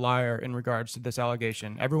Chyna a liar in regards to this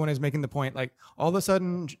allegation. Everyone is making the point, like, all of a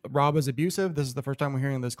sudden Rob is abusive. This is the first time we're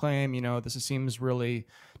hearing this claim. You know, this seems really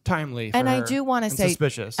timely for and her I do want to say,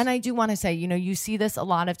 suspicious. And I do want to say, you know, you see this a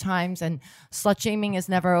lot of times, and slut shaming is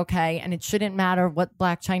never okay, and it shouldn't matter what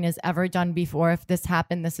Blac Chyna has ever done before. If this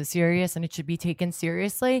happened, this is serious, and it should be taken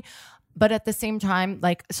seriously. But at the same time,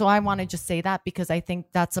 like, so I want to just say that because I think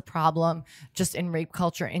that's a problem just in rape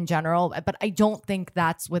culture in general. But I don't think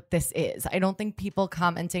that's what this is. I don't think people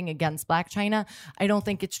commenting against Blac Chyna, I don't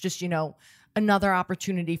think it's just, you know, another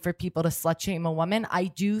opportunity for people to slut shame a woman. I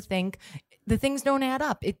do think the things don't add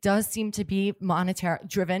up. It does seem to be monetary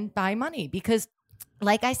driven by money because,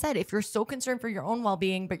 like I said, if you're so concerned for your own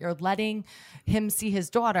well-being, but you're letting him see his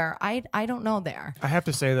daughter, I don't know there. I have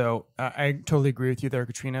to say, though, I totally agree with you there,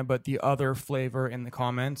 Katrina, but the other flavor in the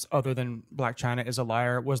comments, other than Blac Chyna is a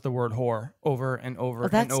liar, was the word whore over and over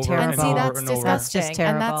and over terrible. and over that's and disgusting. over. That's just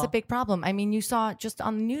terrible. And that's a big problem. I mean, you saw just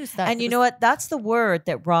on the news that... And you know what? That's the word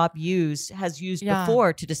that Rob has used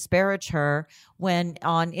before to disparage her when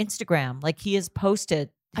on Instagram. Like, he has posted...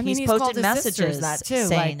 he's posted called his messages sisters that too,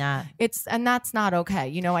 saying like, that. And that's not okay.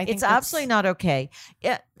 You know, I think it's absolutely not okay.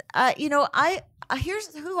 Yeah, you know,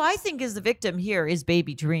 here's who I think is the victim here is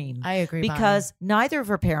Baby Dream. I agree, because neither of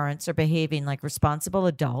her parents are behaving like responsible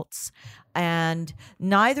adults, and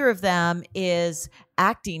neither of them is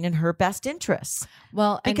acting in her best interests.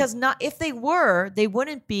 Well, because if they were, they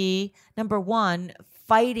wouldn't be, number one,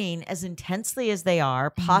 fighting as intensely as they are,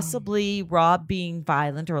 possibly Rob being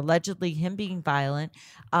violent or allegedly him being violent,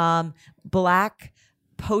 Blac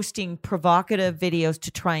posting provocative videos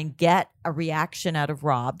to try and get a reaction out of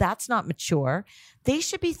Rob. That's not mature. They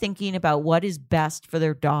should be thinking about what is best for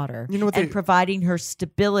their daughter, you know what, and providing her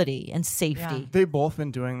stability and safety. Yeah. They've both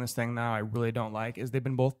been doing this thing now I really don't like, is they've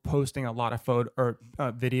been both posting a lot of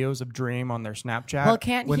videos of Dream on their Snapchat. Well,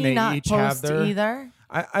 can't when he they not each post have their, either?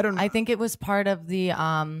 I don't know. I think it was part of the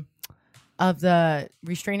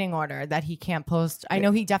restraining order that he can't post. I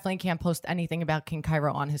know he definitely can't post anything about King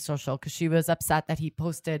Cairo on his social because she was upset that he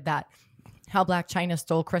posted that how Blac Chyna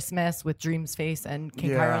stole Christmas with Dream's face and King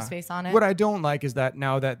Cairo's face on it. What I don't like is that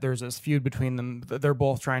now that there's this feud between them, they're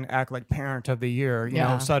both trying to act like parent of the year, you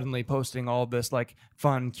know, suddenly posting all this like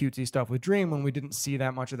fun, cutesy stuff with Dream when we didn't see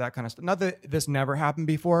that much of that kind of stuff. Not that this never happened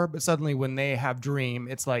before, but suddenly when they have Dream,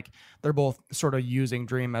 it's like they're both sort of using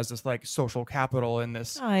Dream as this like social capital in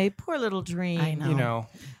this. Oh, poor little Dream. I know. You know,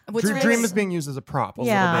 What's Dream is being used as a prop. A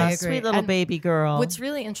little bit. I agree. Sweet little baby girl. What's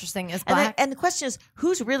really interesting is and the question is,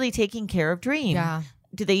 who's really taking care of Dream? Yeah.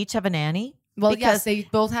 Do they each have a nanny? Well, yes, they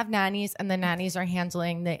both have nannies, and the nannies are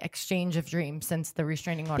handling the exchange of Dream since the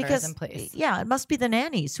restraining order is in place. Yeah, it must be the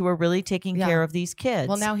nannies who are really taking care of these kids.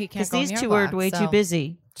 Well, now he can't go these near two are Blac, way so. too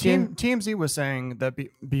busy. TMZ was saying that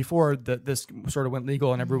before this sort of went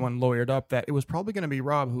legal and everyone lawyered up, that it was probably going to be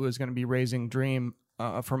Rob who was going to be raising Dream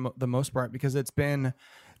for the most part, because it's been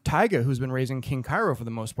Tyga who's been raising King Cairo for the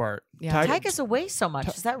most part. Yeah. Tyga's away so much.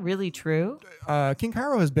 Is that really true? King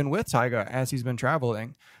Cairo has been with Tyga as he's been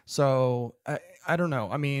traveling. So I don't know.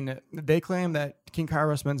 I mean, they claim that King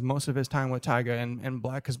Cairo spends most of his time with Tyga and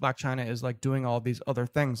because Blac Chyna is like doing all these other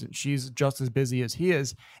things. She's just as busy as he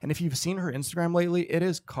is. And if you've seen her Instagram lately, it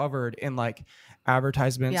is covered in like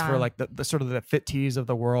advertisements for like the sort of the fit tees of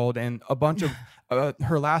the world, and a bunch of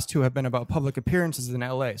her last two have been about public appearances in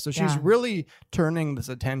LA. So she's really turning this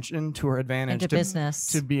attention to her advantage into business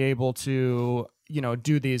to be able to, you know,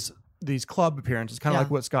 do these club appearances, kind of like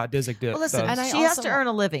what Scott Disick did. Well, listen, she has to earn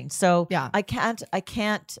a living, so I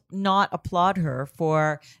can't not applaud her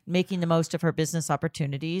for making the most of her business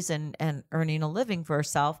opportunities and earning a living for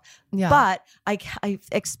herself. Yeah. But I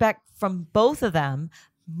expect from both of them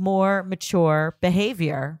more mature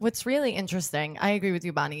behavior. What's really interesting, I agree with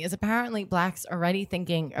you, Bonnie, is apparently Blac's already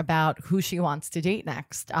thinking about who she wants to date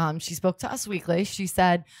next. She spoke to Us Weekly. She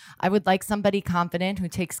said, I would like somebody confident who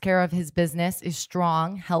takes care of his business, is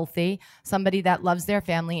strong, healthy, somebody that loves their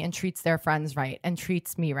family and treats their friends right and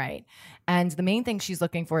treats me right. And the main thing she's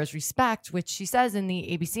looking for is respect, which she says in the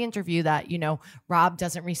ABC interview that, you know, Rob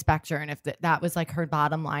doesn't respect her. And if that was like her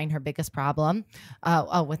bottom line, her biggest problem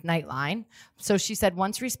with Nightline. So she said,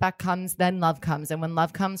 once respect comes, then love comes. And when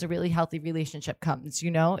love comes, a really healthy relationship comes,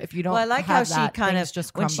 you know, if you don't I like have how that, she kind things of,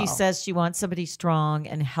 just when crumble. she says she wants somebody strong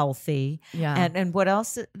and healthy. Yeah. And what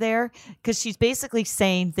else there? Because she's basically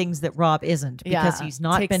saying things that Rob isn't, because he's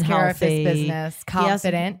not Takes been care healthy. of his business,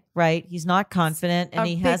 confident. Right. He's not confident, and a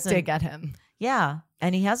he big hasn't. dig at him. Yeah.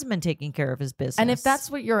 And he hasn't been taking care of his business. And if that's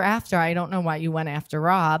what you're after, I don't know why you went after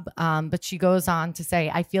Rob. But she goes on to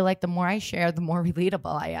say, I feel like the more I share, the more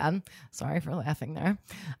relatable I am. Sorry for laughing there.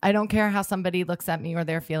 I don't care how somebody looks at me or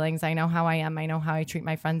their feelings. I know how I am. I know how I treat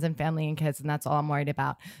my friends and family and kids, and that's all I'm worried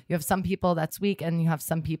about. You have some people that's weak, and you have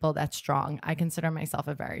some people that's strong. I consider myself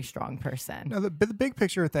a very strong person. Now, the big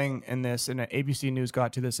picture thing in this, and ABC News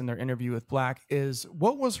got to this in their interview with Black, is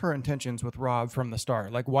what was her intentions with Rob from the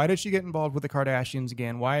start? Like, why did she get involved with the Kardashians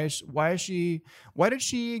again? Why did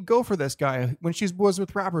she go for this guy when she was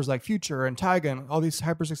with rappers like Future and Tyga and all these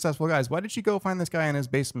hyper successful guys? Why did she go find this guy in his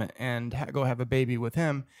basement and go have a baby with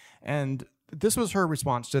him? And this was her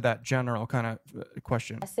response to that general kind of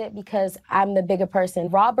question. That's it, because I'm the bigger person.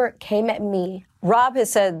 Robert came at me. Rob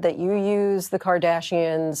has said that you used the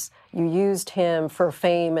Kardashians, you used him for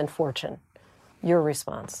fame and fortune. Your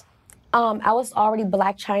response? I was already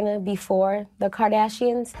Blac Chyna before the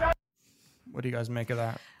Kardashians. What do you guys make of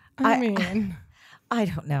that? I mean, I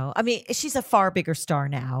don't know. I mean, she's a far bigger star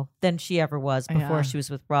now than she ever was before she was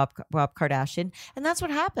with Rob Kardashian. And that's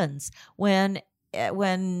what happens when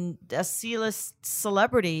a C-list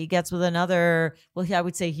celebrity gets with another, well, I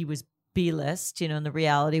would say he was B-list, in the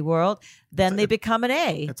reality world, then they become an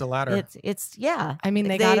A. It's a ladder. It's yeah. I mean,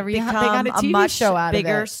 they got a TV much show out of it.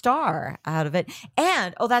 Bigger star out of it.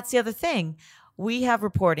 And, that's the other thing. We have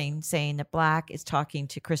reporting saying that Black is talking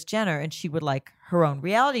to Kris Jenner and she would like her own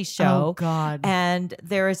reality show. Oh, God. And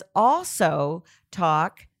there is also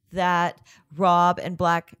talk that Rob and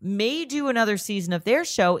Black may do another season of their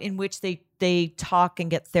show in which they talk and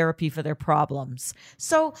get therapy for their problems.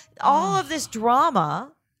 So all of this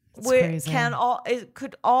drama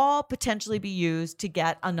could all potentially be used to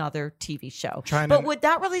get another TV show. But would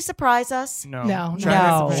that really surprise us? No.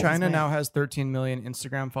 China now has 13 million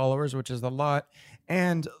Instagram followers, which is a lot.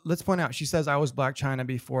 And let's point out, she says, I was Blac Chyna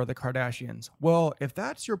before the Kardashians. Well, if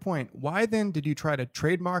that's your point, why then did you try to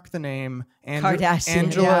trademark the name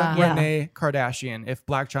Angela Renee Kardashian if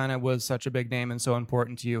Blac Chyna was such a big name and so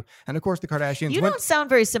important to you? And of course, the Kardashians. You don't sound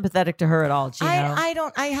very sympathetic to her at all, Gino. I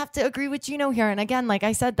don't. I have to agree with Gino here. And again, like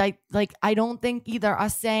I said, I don't think either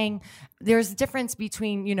us saying there's a difference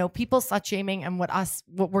between people slut shaming and what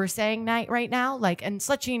we're saying right now. And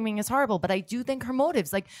slut shaming is horrible, but I do think her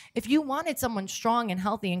motives. Like, if you wanted someone strong and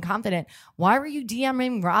healthy and confident, why were you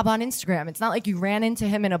DMing Rob on Instagram? It's not like you ran into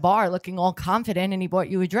him in a bar looking all confident and he bought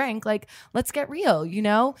you a drink. Like, let's get real.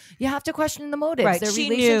 You have to question the motives. Right. Their She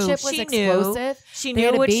relationship was explosive. She They knew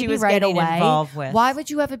had a what baby she was right getting away. involved with. Why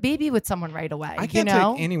would you have a baby with someone right away? I can't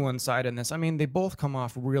take anyone's side in this. I mean, they both come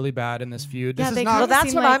off really bad in this feud. Yeah, This is not. Well,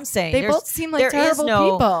 that's what I'm saying. They both seem like terrible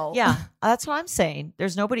people. Yeah, that's what I'm saying.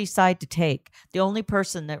 There's nobody's side to take. The only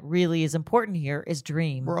person that really is important here is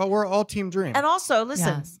Dream. We're all Team Dream. And also,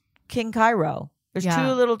 listen, King Cairo. There's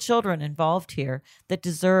two little children involved here that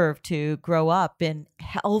deserve to grow up in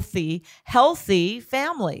healthy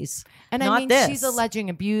families. And not I mean, this. she's alleging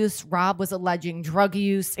abuse. Rob was alleging drug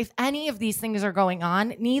use. If any of these things are going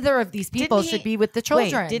on, neither of these people should be with the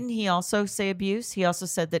children. Wait, didn't he also say abuse? He also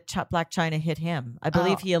said that Blac Chyna hit him. I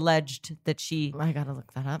believe he alleged that she. I gotta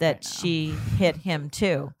look that up. That she hit him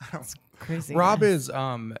too. Crazy. Rob is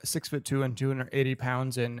 6'2" and 280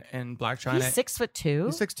 pounds, and Blac Chyna. He's 6'2".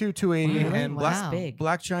 He's 6'2", 280, and Wow. Big.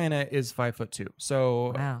 Blac Chyna is 5'2".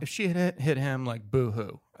 So if she hit him, like,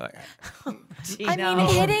 boo-hoo. I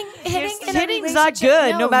mean, hitting's not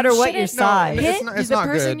good, no matter what your size. It's the not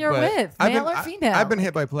person good, you're but with, male or female. I've been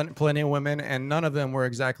hit by plenty of women, and none of them were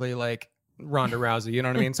exactly like Ronda Rousey, you know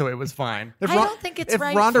what I mean? So it was fine. I don't think it's right.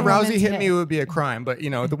 If Ronda for women Rousey to hit me, it would be a crime. But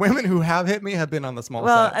the women who have hit me have been on the small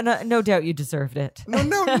side. Well, no doubt you deserved it. No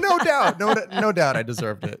doubt, no doubt, I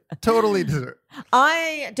deserved it. Totally deserved.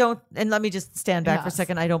 I don't, and let me just stand back for a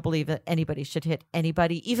second. I don't believe that anybody should hit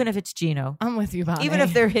anybody, even if it's Gino. I'm with you, Bonnie. Even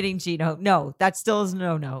if they're hitting Gino, no, that still is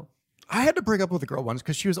no. I had to break up with a girl once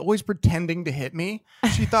because she was always pretending to hit me.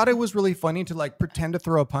 She thought it was really funny to like pretend to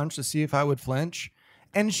throw a punch to see if I would flinch.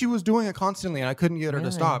 And she was doing it constantly, and I couldn't get her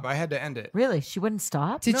to stop. I had to end it. Really? She wouldn't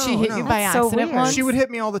stop? Did she hit you by accident once? She would hit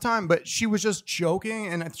me all the time, but she was just joking,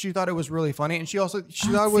 and she thought it was really funny. And she thought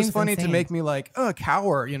it was funny to make me like,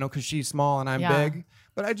 cower, because she's small and I'm big.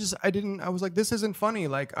 But I was like, this isn't funny.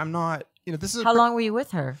 Like, I'm not, this is. How long were you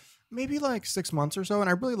with her? Maybe like 6 months or so, and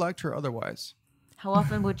I really liked her otherwise. How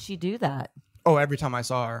often would she do that? Oh, every time I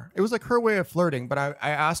saw her. It was like her way of flirting, but I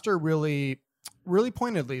asked her really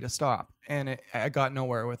pointedly to stop, and I got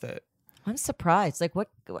nowhere with it. I'm surprised. Like, what?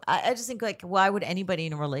 I just think, like, why would anybody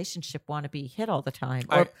in a relationship want to be hit all the time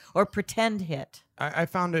or pretend hit? I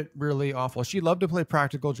found it really awful. She loved to play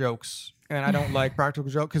practical jokes, and I don't like practical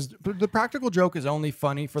joke because the practical joke is only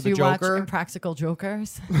funny for Do the you Joker. watch Impractical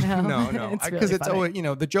Jokers? No, Because it's always,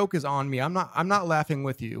 the joke is on me. I'm not laughing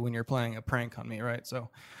with you when you're playing a prank on me, right? So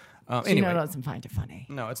anyway, doesn't find it funny.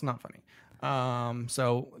 No, it's not funny.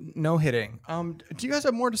 So no hitting. Do you guys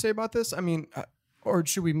have more to say about this? I mean, or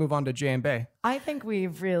should we move on to Jay and Bay? I think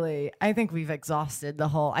we've exhausted the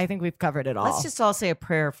whole. I think we've covered it all. Let's just all say a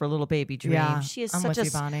prayer for little baby Dream. Yeah, She is I'm such with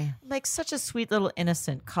you, Bonnie. such a sweet little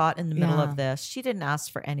innocent caught in the middle Yeah. of this. She didn't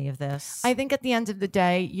ask for any of this. I think at the end of the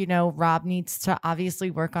day, Rob needs to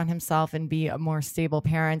obviously work on himself and be a more stable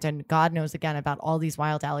parent. And God knows again about all these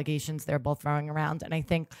wild allegations they're both throwing around. And I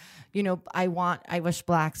think, I wish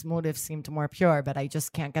Black's motives seemed more pure, but I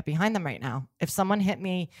just can't get behind them right now. If someone hit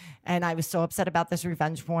me and I was so upset about this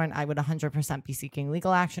revenge porn, I would 100% be seeking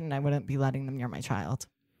legal action and I wouldn't be letting them near my child.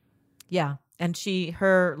 Yeah. And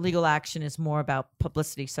her legal action is more about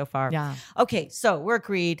publicity so far. Yeah. Okay, so we're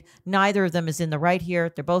agreed. Neither of them is in the right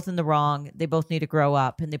here. They're both in the wrong. They both need to grow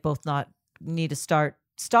up, and they both need to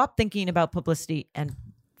stop thinking about publicity and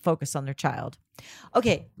focus on their child.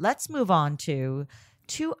 Okay, let's move on to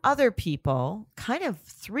three other people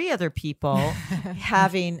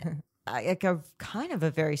having a kind of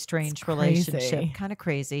a very strange relationship, kind of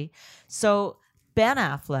crazy. So Ben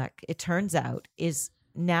Affleck, it turns out, is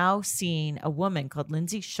now seeing a woman called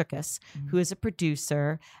Lindsay Shookus, who is a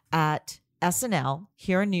producer at SNL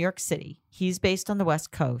here in New York City. He's based on the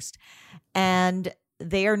West Coast. And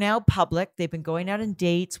they are now public. They've been going out on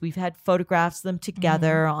dates. We've had photographs of them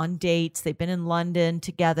together on dates. They've been in London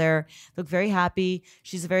together. Look very happy.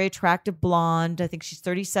 She's a very attractive blonde. I think she's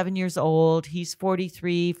 37 years old. He's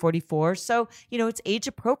 43, 44. So, it's age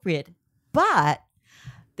appropriate. But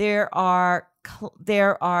there are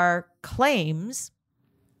claims,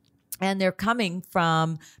 and they're coming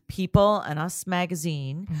from People and Us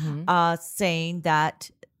magazine, saying that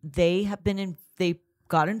they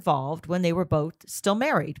got involved when they were both still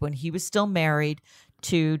married, when he was still married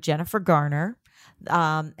to Jennifer Garner,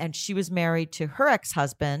 and she was married to her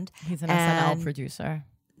ex-husband. He's an SNL producer.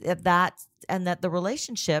 That the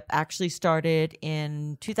relationship actually started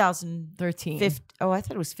in 2013. Oh, I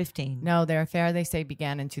thought it was 15. No, their affair, they say,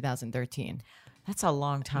 began in 2013. That's a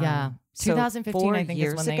long time. Yeah. So 2015, I think,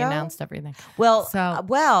 is when they announced everything.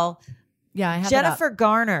 Yeah, I have Jennifer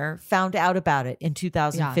Garner found out about it in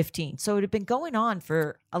 2015. Yeah. So it had been going on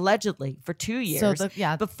allegedly for 2 years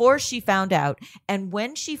before she found out. And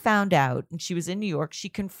when she found out, and she was in New York, she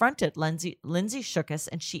confronted Lindsay Shookus,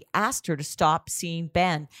 and she asked her to stop seeing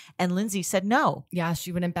Ben. And Lindsay said no. Yeah,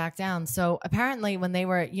 she wouldn't back down. So apparently when they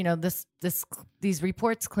were, these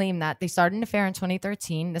reports claim that they started an affair in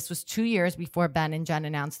 2013. This was 2 years before Ben and Jen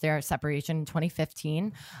announced their separation in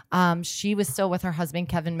 2015. She was still with her husband,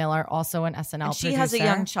 Kevin Miller, also an SNL producer. She has a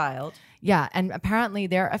young child. Yeah, and apparently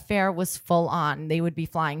their affair was full on. They would be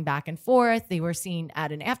flying back and forth. They were seen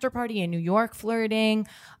at an after party in New York flirting.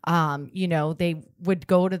 They would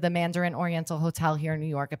go to the Mandarin Oriental Hotel here in New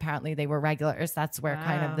York. Apparently they were regulars. That's where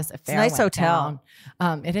kind of this affair it's a nice went hotel.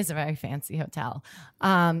 Down. It is a very fancy hotel.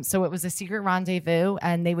 So it was a secret rendezvous,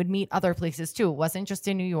 and they would meet other places too. It wasn't just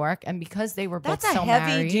in New York. And because they were both That's so a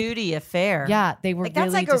married, heavy-duty affair. Yeah, they were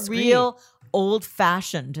that's really like discreet. a real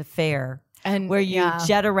old-fashioned affair. And where you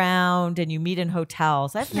jet around and you meet in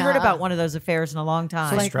hotels. I haven't heard about one of those affairs in a long time.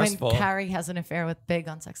 So like when Carrie has an affair with Big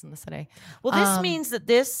on Sex and the City. Well, this means that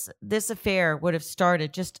this affair would have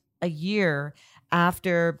started just a year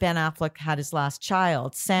after Ben Affleck had his last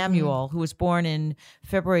child, Samuel, who was born in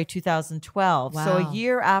February 2012. Wow. So a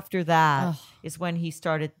year after that is when he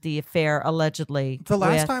started the affair, allegedly. The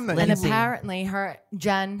last time that and apparently her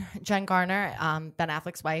Jen Garner, Ben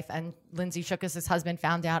Affleck's wife, and Lindsay Shookus' husband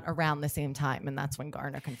found out around the same time, and that's when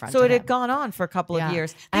Garner confronted So it him. had gone on for a couple of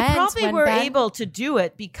years. They And probably when were Ben- able to do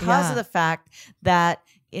it because of the fact that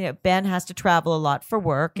Ben has to travel a lot for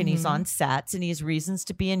work, and he's on sets, and he has reasons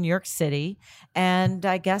to be in New York City. And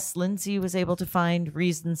I guess Lindsay was able to find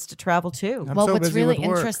reasons to travel too. What's really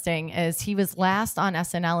interesting is he was last on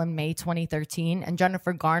SNL in May 2013, and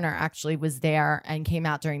Jennifer Garner actually was there and came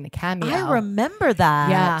out during the cameo. I remember that.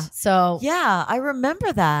 Yeah. So yeah, I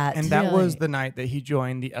remember that. And that was the night that he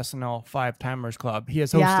joined the SNL Five Timers Club. He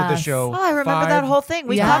has hosted the show. Oh, I remember that whole thing.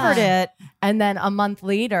 We covered it. And then a month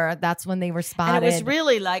later, that's when they were spotted. And it was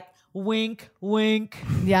really like wink, wink.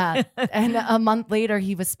 Yeah. And a month later,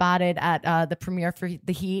 he was spotted at the premiere for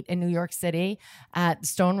The Heat in New York City at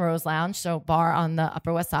Stone Rose Lounge, so bar on the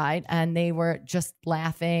Upper West Side. And they were just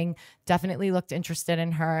laughing, definitely looked interested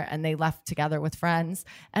in her. And they left together with friends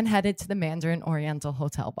and headed to the Mandarin Oriental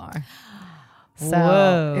Hotel bar.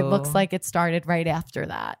 So it looks like it started right after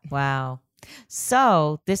that. Wow.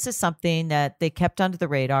 So this is something that they kept under the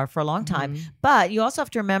radar for a long time. Mm-hmm. But you also have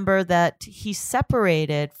to remember that he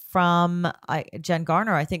separated from Jen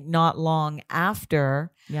Garner, I think not long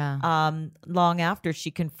after. Yeah. Long after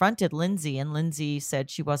she confronted Lindsay, and Lindsay allegedly said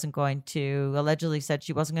she wasn't going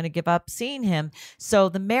to give up seeing him. So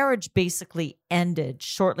the marriage basically ended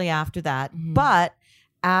shortly after that. Mm-hmm. But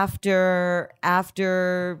after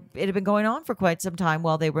it had been going on for quite some time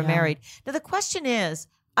while they were married. Now the question is,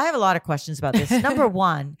 I have a lot of questions about this. Number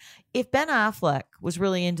one, if Ben Affleck was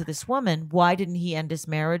really into this woman, why didn't he end his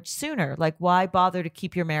marriage sooner? Like, why bother to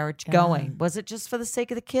keep your marriage going? Was it just for the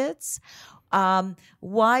sake of the kids?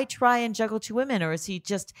 Why try and juggle two women? Or is he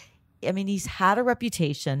just, I mean, he's had a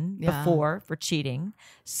reputation before for cheating.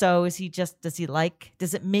 So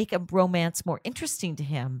does it make a romance more interesting to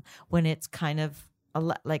him when it's kind of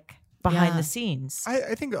like behind the scenes?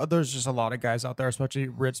 I think there's just a lot of guys out there, especially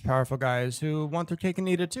rich, powerful guys, who want their cake and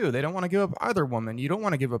eat it too. They don't want to give up either woman. You don't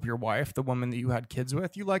want to give up your wife, the woman that you had kids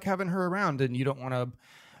with. You like having her around, and you don't want to.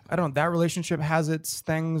 That relationship has its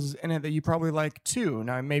things in it that you probably like too.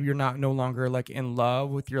 Now, maybe you're no longer like in love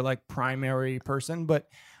with your like primary person, but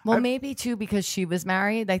maybe too, because she was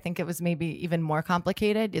married. I think it was maybe even more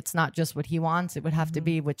complicated. It's not just what he wants; it would have to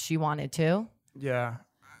be what she wanted too. Yeah,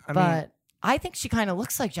 I think she kind of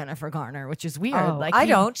looks like Jennifer Garner, which is weird. Oh, I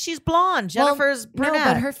don't. She's blonde. Jennifer's brunette.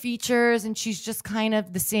 No, but her features, and she's just kind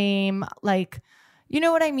of the same. Like, you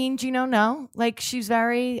know what I mean, Gino? No, like she's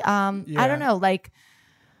very. I don't know. Like,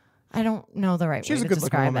 I don't know the right way to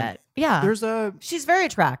describe it. Yeah, she's very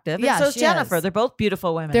attractive. Yeah, and so is she Jennifer. is. They're both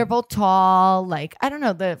beautiful women. They're both tall. Like, I don't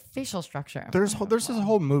know the facial structure. There's this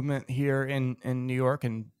whole movement here in New York,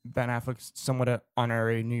 and Ben Affleck's somewhat an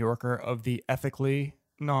honorary New Yorker, of the ethically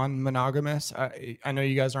non-monogamous. I know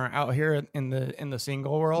you guys aren't out here in the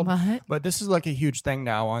single world, but this is like a huge thing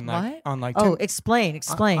now on explain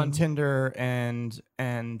on Tinder and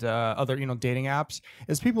other dating apps.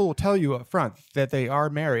 Is people will tell you up front that they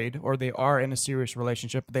are married or they are in a serious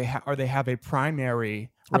relationship. They have a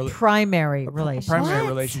primary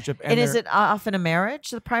relationship. And is it often a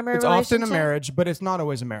marriage? The primary it's relationship? often a marriage, but it's not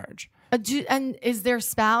always a marriage. And is their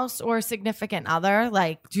spouse or significant other,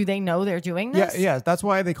 like, do they know they're doing this? Yeah. That's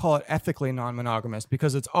why they call it ethically non-monogamous,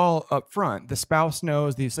 because it's all up front. The spouse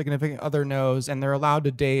knows, the significant other knows, and they're allowed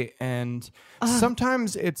to date. And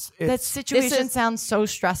sometimes it's that situation sounds so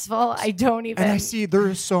stressful. I don't even. And I see there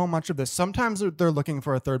is so much of this. Sometimes they're looking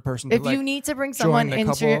for a third person. If you need to bring someone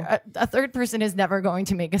into a third person, is never going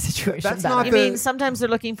to make a situation better. You mean sometimes they're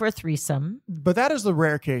looking for a threesome? But that is the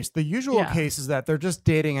rare case. The usual case is that they're just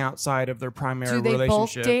dating outside of their primary relationship. Do they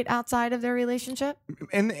both date outside of their relationship?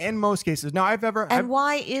 In most cases. Now, And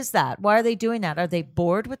why is that? Why are they doing that? Are they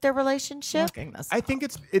bored with their relationship? I think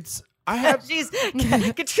it's. I have.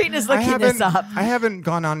 Katrina's looking this up. I haven't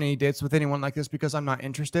gone on any dates with anyone like this because I'm not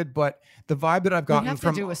interested. But the vibe that I've gotten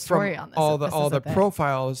from all the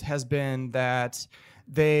profiles has been that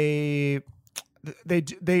they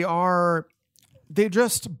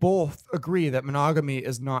just both agree that monogamy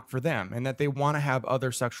is not for them and that they want to have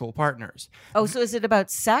other sexual partners. Oh, so is it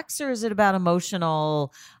about sex or is it about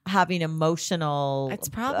having emotional it's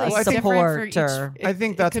probably support? I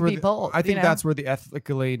think that's where that's where the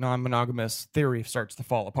ethically non-monogamous theory starts to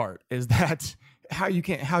fall apart, is that how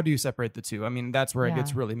do you separate the two? I mean, that's where it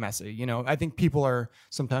gets really messy. I think people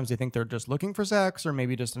sometimes they think they're just looking for sex or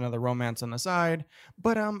maybe just another romance on the side.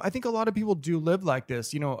 But I think a lot of people do live like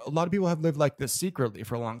this. A lot of people have lived like this secretly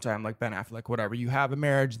for a long time, like Ben Affleck, whatever. You have a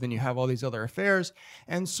marriage, then you have all these other affairs.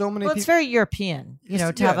 And so many people. It's very European,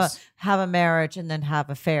 to have a marriage and then have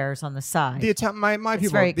affairs on the side. My it's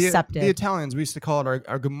people, very accepted. The Italians, we used to call it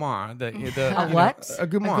our gumar. A what? A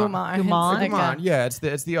gumar. Yeah,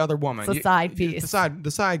 it's the other woman. It's a side piece. The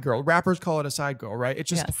side girl. Rappers call it a side girl, right? It's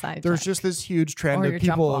just there's just this huge trend or of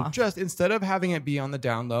people just, instead of having it be on the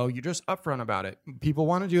down low, you're just upfront about it. People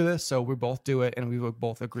want to do this, so we both do it, and we would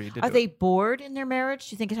both agree to do it. Are they bored in their marriage?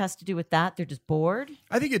 Do you think it has to do with that? They're just bored?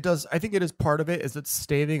 I think it does. I think it is part of it. Is it's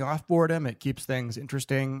staving off boredom. It keeps things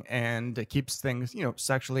interesting, and it keeps things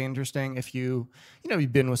sexually interesting. If you've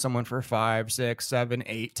been with someone for 5, 6, 7,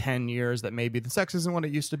 8, 10 years, that maybe the sex isn't what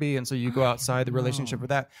it used to be, and so you go outside the relationship with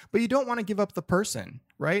that, but you don't want to give up the person.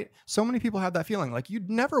 Right? So many people have that feeling, like you'd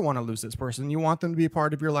never want to lose this person. You want them to be a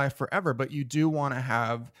part of your life forever, but you do want to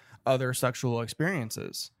have other sexual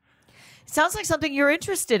experiences. Sounds like something you're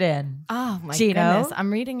interested in. Oh my Gino? goodness.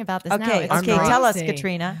 I'm reading about this now. Okay, It's tell us, crazy.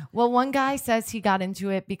 Katrina. Well, one guy says he got into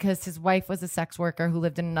it because his wife was a sex worker who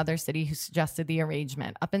lived in another city who suggested the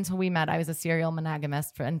arrangement. Up until we met, I was a serial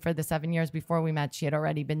monogamist, and for the 7 years before we met, she had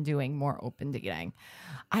already been doing more open dating.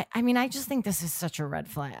 I mean, I just think this is such a red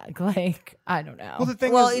flag. Like, I don't know. Well, the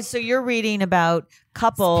thing Well, so you're reading about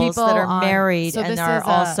couples People that are on- married so and this are is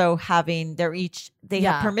also having, they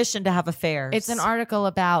Yeah. have permission to have affairs. It's an article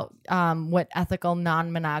about what ethical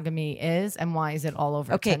non-monogamy is and why is it all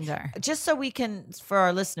over Tinder. Just so we can, for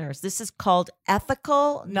our listeners, this is called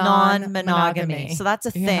ethical Non-monogamy. non-monogamy. So that's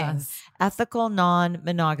a thing. Yes. Ethical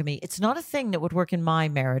non-monogamy. It's not a thing that would work in my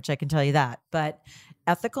marriage, I can tell you that. But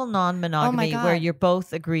ethical non-monogamy, God. where you're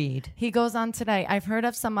both agreed. He goes on today. I've heard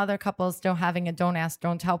of some other couples still having a don't ask,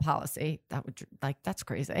 don't tell policy. That's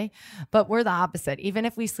crazy. But we're the opposite. Even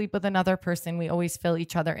if we sleep with another person, we always fill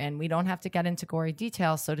each other in. We don't have to get into gory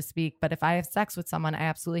details, so to speak. But if I have sex with someone, I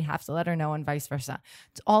absolutely have to let her know and vice versa.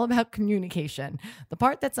 It's all about communication. The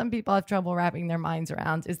part that some people have trouble wrapping their minds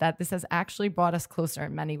around is that this has actually brought us closer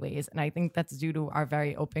in many ways. And I think that's due to our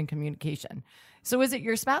very open communication. So is it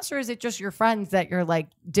your spouse or is it just your friends that you're like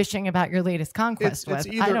dishing about your latest conquest with?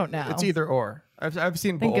 I don't know. It's either or. I've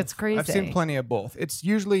seen both. I think it's crazy. I've seen plenty of both. It's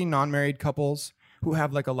usually non-married couples who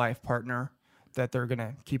have like a life partner that they're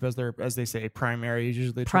gonna keep as their, as they say, primary.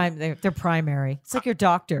 Usually, They're primary. It's like your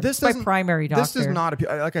doctor. This It's my doesn't- primary doctor. This does not appeal.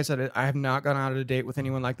 Like I said, I have not gone out on a date with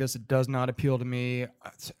anyone like this. It does not appeal to me.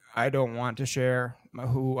 I don't want to share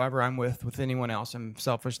whoever I'm with anyone else. I'm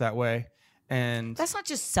selfish that way. And that's not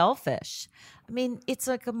just selfish. I mean, it's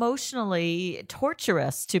like emotionally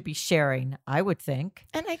torturous to be sharing, I would think.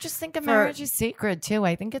 And I just think a marriage is sacred too.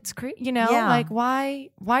 I think it's Yeah. like why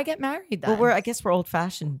get married then? Well, I guess we're old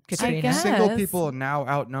fashioned, Katrina. single people now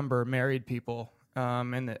outnumber married people.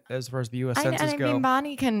 As far as the U.S. census I go. mean,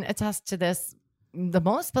 Bonnie can attest to this the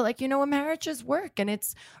most, but a marriage is work and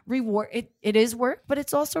it's reward. It is work, but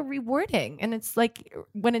it's also rewarding. And it's like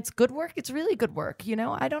when it's good work, it's really good work.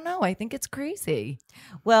 I don't know. I think it's crazy.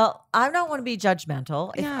 Well, I don't want to be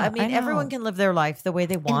judgmental. Yeah, I know. Everyone can live their life the way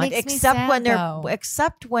they want, makes me except sad, though.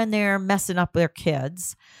 except when they're messing up their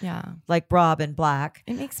kids. Yeah. Like Rob and Black.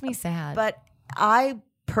 It makes me sad. But I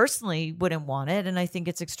personally wouldn't want it, and I think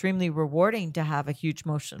it's extremely rewarding to have a huge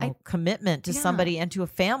emotional commitment to somebody and to a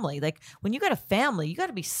family. Like when you got a family, you got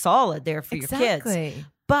to be solid there for your kids.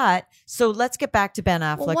 But so let's get back to Ben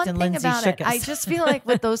Affleck one and thing Lindsay about it, Shickus. I just feel like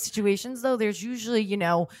with those situations, though, there's usually,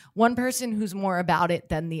 one person who's more about it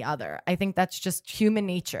than the other. I think that's just human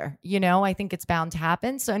nature. I think it's bound to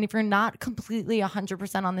happen. So, and if you're not completely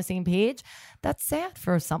 100% on the same page, that's sad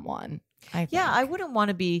for someone. I wouldn't want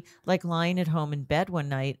to be like lying at home in bed one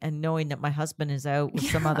night and knowing that my husband is out with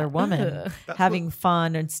some other woman, having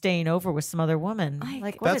fun and staying over with some other woman.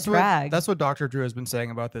 What a drag. That's what Dr. Drew has been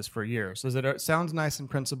saying about this for years. Is that it sounds nice in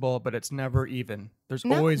principle, but it's never even. There's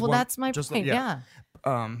always one. That's my point. Yeah.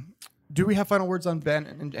 Do we have final words on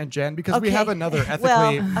Ben and Jen? Because we Okay. have another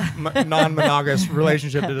ethically non-monogamous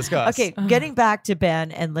relationship to discuss. Okay, getting back to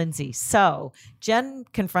Ben and Lindsay. So Jen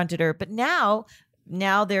confronted her, but now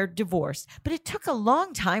they're divorced. But it took a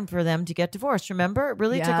long time for them to get divorced. Remember? It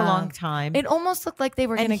really took a long time. It almost looked like they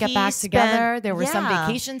were And going to get he back together. There were some yeah.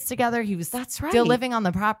 vacations together. He was That's right. still living on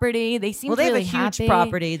the property. They seemed they really have a huge happy.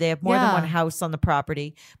 property. They have more than Yeah. one house on the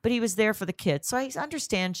property. But he was there for the kids. So I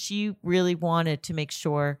understand she really wanted to make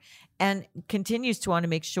sure and continues to want to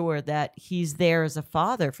make sure that he's there as a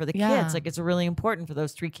father for the Yeah. kids. Like it's really important for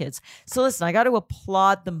those 3 kids. So listen, I got to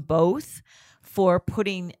applaud them both for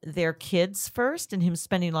putting their kids first and him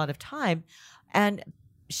spending a lot of time. And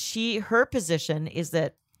her position is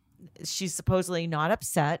that she's supposedly not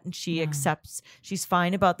upset and she accepts, she's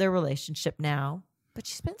fine about their relationship now. But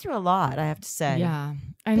she's been through a lot, I have to say. Yeah.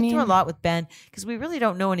 Been through a lot with Ben because we really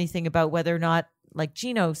don't know anything about whether or not, like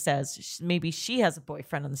Gino says, maybe she has a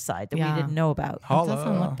boyfriend on the side that we didn't know about. It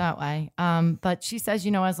doesn't look that way. But she says,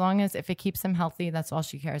 as long as if it keeps him healthy, that's all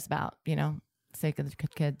she cares about, sake of the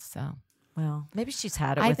kids. So. Well, maybe she's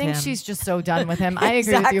had it with I him. think she's just so done with him. I agree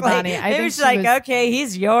Exactly. with you, Bonnie. I Maybe think she's like, okay,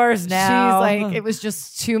 he's yours now. She's like, it was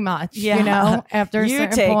just too much, Yeah. after a You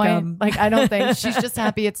certain take point. 'em. Like, I don't think she's just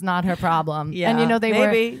happy it's not her problem. Yeah, And,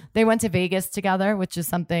 maybe. they went to Vegas together, which is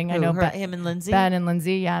something I Who, know. him and Lindsay? Ben and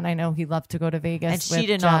Lindsay, yeah. And I know he loved to go to Vegas. And she with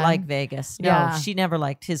did not Jen. like Vegas. No, Yeah. she never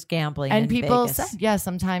liked his gambling And in people Vegas. said, yeah,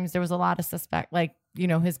 sometimes there was a lot of suspect, like,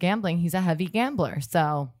 his gambling. He's a heavy gambler.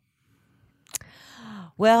 So,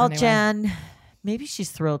 Well, Anyway. Jen, maybe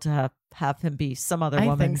she's thrilled to have have him be some other I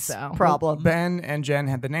think woman's so. problem. Ben and Jen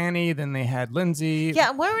had the nanny. Then they had Lindsay.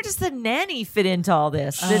 Yeah, where does the nanny fit into all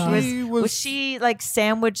this? Was she like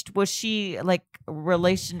sandwiched? Was she like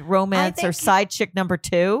romance or side chick number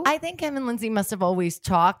 2? I think him and Lindsay must have always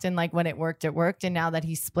talked, and like when it worked. And now that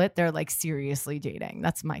he's split, they're like seriously dating.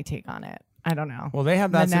 That's my take on it. I don't know. Well, they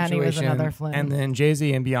have that the nanny was situation, another Flynn. and then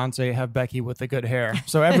Jay-Z and Beyonce have Becky with the good hair.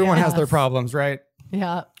 So everyone has their problems, right?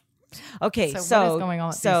 Yeah. Okay, So what is going on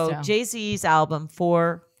with these two? Jay-Z's album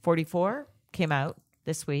 444 came out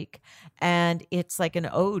this week, and it's like an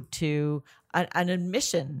ode to an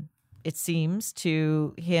admission, it seems,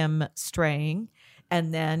 to him straying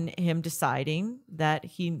and then him deciding that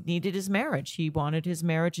he needed his marriage. He wanted his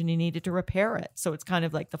marriage and he needed to repair it. So it's kind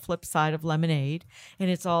of like the flip side of Lemonade, and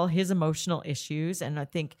it's all his emotional issues. And I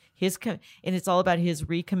think and it's all about his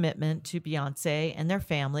recommitment to Beyonce and their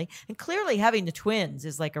family. And clearly having the twins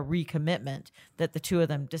is like a recommitment that the two of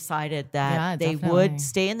them decided that they would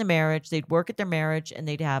stay in the marriage, they'd work at their marriage, and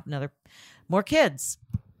they'd have more kids.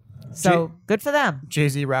 So good for them.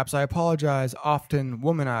 Jay-Z raps, I apologize, often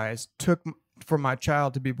womanized, took for my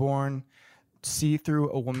child to be born, see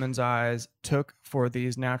through a woman's eyes, took for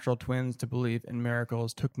these natural twins to believe in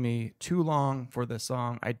miracles, took me too long for this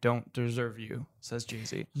song, I don't deserve you, says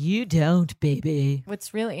Jay-Z. You don't, baby.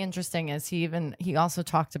 What's really interesting is he also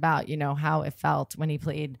talked about, how it felt when he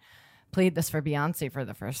played this for Beyonce for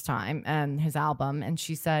the first time and his album. And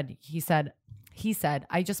he said,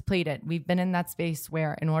 I just played it. We've been in that space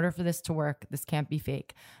where in order for this to work, this can't be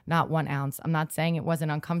fake. Not 1 ounce. I'm not saying it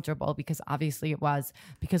wasn't uncomfortable, because obviously it was,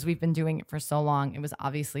 because we've been doing it for so long. It was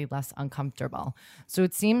obviously less uncomfortable. So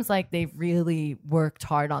it seems like they've really worked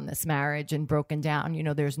hard on this marriage and broken down.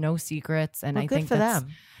 There's no secrets. And I think for them.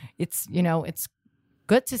 It's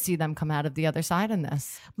good to see them come out of the other side in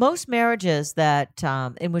this. Most marriages that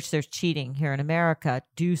in which there's cheating here in America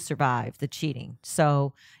do survive the cheating.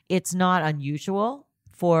 So it's not unusual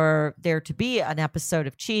for there to be an episode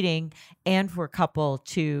of cheating and for a couple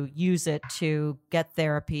to use it to get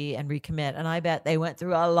therapy and recommit. And I bet they went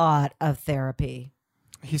through a lot of therapy.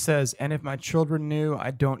 He says, and if my children knew,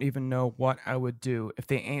 I don't even know what I would do. If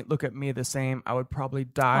they ain't look at me the same, I would probably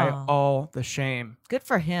die all the shame. Good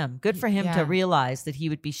for him. Good for him to realize that he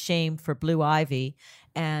would be shamed for Blue Ivy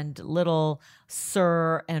and little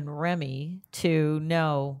Sir and Remy to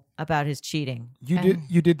know about his cheating.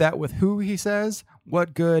 You did that with who, he says?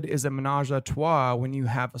 What good is a menage a trois when you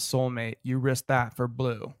have a soulmate? You risk that for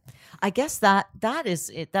Blue. I guess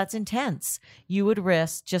that's intense. You would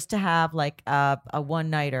risk just to have like a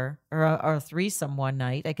one-nighter or a threesome one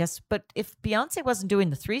night, I guess. But if Beyonce wasn't doing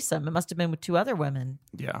the threesome, it must have been with 2 other women.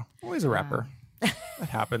 Yeah. Well, he's a rapper. It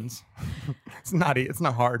happens. It's not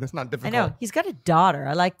hard. It's not difficult. I know. He's got a daughter.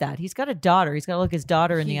 I like that. He's got a daughter. He's got to look his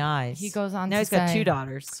daughter in the eyes. He goes on now to he's got 2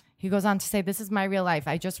 daughters. He goes on to say, this is my real life.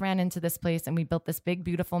 I just ran into this place and we built this big,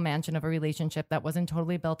 beautiful mansion of a relationship that wasn't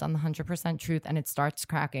totally built on the 100% truth, and it starts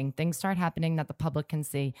cracking. Things start happening that the public can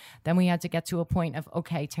see. Then we had to get to a point of,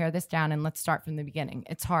 okay, tear this down and let's start from the beginning.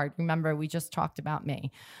 It's hard. Remember, we just talked about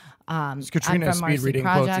me. It's Katrina speed reading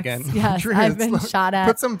quotes again. Yes, I've been shot at.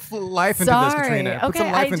 Put some life into this, Katrina. Put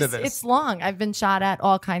some life into this. It's long. I've been shot at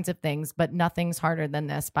all kinds of things, but nothing's harder than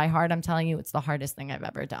this. By hard, I'm telling you, it's the hardest thing I've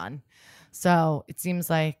ever done. So it seems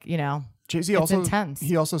like, Jay-Z it's intense.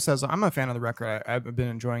 He also says, I'm a fan of the record. I've been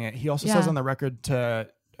enjoying it. He also says on the record to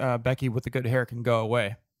Becky with the good hair can go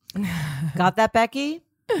away. Got that, Becky?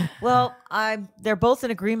 Well, they're both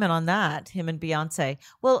in agreement on that, him and Beyonce.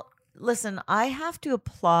 Well, listen, I have to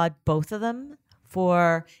applaud both of them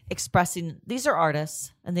for expressing. These are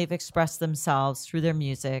artists, and they've expressed themselves through their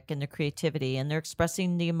music and their creativity, and they're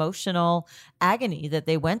expressing the emotional agony that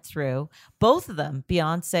they went through. Both of them,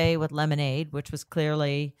 Beyonce with Lemonade, which was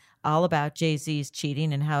clearly all about Jay-Z's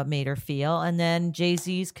cheating and how it made her feel, and then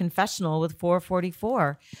Jay-Z's confessional with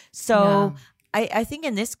 444. So I think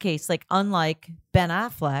in this case, like unlike Ben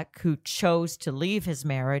Affleck, who chose to leave his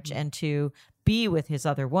marriage and to be with his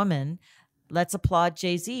other woman, let's applaud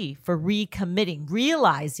Jay-Z for recommitting,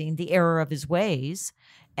 realizing the error of his ways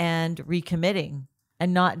and recommitting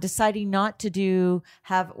and not deciding not to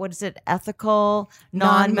ethical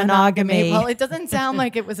non-monogamy. Well, it doesn't sound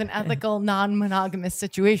like it was an ethical non-monogamous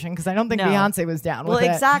situation, because I don't think Beyonce was down with it.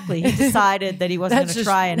 Well, exactly. He decided that he wasn't going to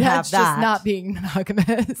try and have that. That's just not being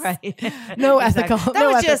monogamous. Right. No ethical. That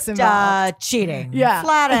no was just cheating. Yeah.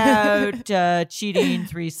 Flat out cheating,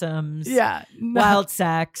 threesomes. Yeah. Wild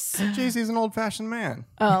sex. Jay-Z's an old-fashioned man.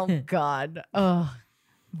 Oh, God. Oh,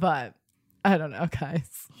 but I don't know,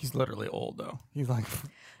 guys. He's literally old, though. He's like...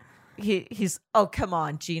 He's oh, come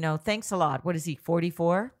on, Gino. Thanks a lot. What is he,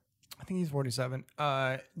 44? I think he's 47.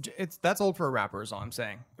 That's old for a rapper, is all I'm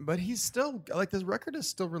saying. But he's still like this record is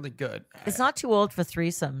still really good. It's not too old for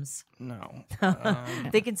threesomes. No,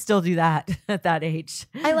 they can still do that at that age.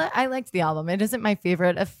 I liked the album. It isn't my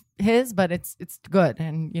favorite of his, but it's good,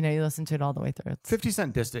 and you listen to it all the way through. 50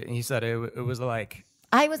 Cent dissed it, and he said it was like.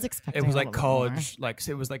 I was expecting it was a like little bit college, like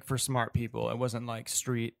it was like for smart people. It wasn't like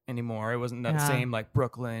street anymore. It wasn't that same like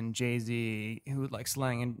Brooklyn Jay-Z who like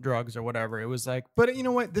slanging drugs or whatever. It was like, but you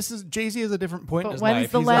know what? Jay-Z is a different point in his life.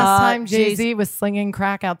 When's the last time Jay-Z was slinging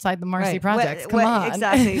crack outside the Marcy Projects? Come on.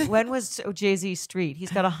 Exactly. When was Jay-Z street?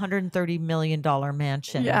 He's got $130 million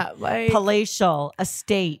mansion. Yeah, like palatial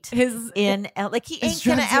estate. He ain't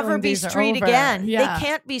gonna ever be street again. Yeah. They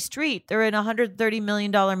can't be street. They're in a $130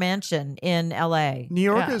 million mansion in LA. New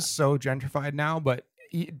York is so gentrified now, but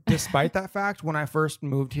despite that fact, when I first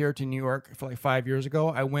moved here to New York for like 5 years ago,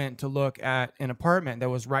 I went to look at an apartment that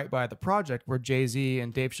was right by the project where Jay-Z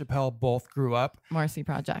and Dave Chappelle both grew up. Marcy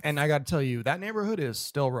Project. And I got to tell you, that neighborhood is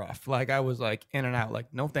still rough. Like I was like in and out,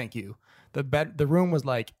 like no thank you. The room was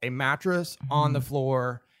like a mattress on the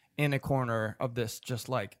floor in a corner of this just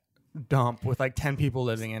like dump with like 10 people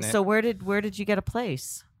living in it. So where did you get a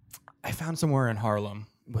place? I found somewhere in Harlem.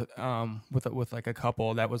 With like a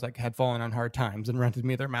couple that was like had fallen on hard times and rented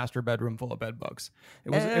me their master bedroom full of bed bugs.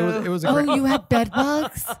 It was a great, you had bed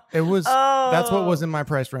bugs? It was that's what was in my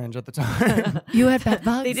price range at the time. You had bed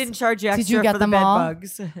bugs? They didn't charge you extra Did you get for them the bed all?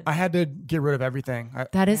 bugs. I had to get rid of everything.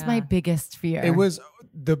 That is my biggest fear. It was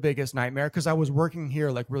the biggest nightmare because I was working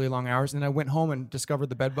here like really long hours and I went home and discovered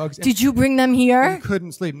the bed bugs. Did you bring them here?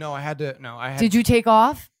 Couldn't sleep. No, I had to. Did you take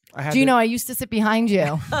off? I I used to sit behind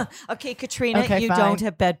you. Okay, Katrina, you fine. don't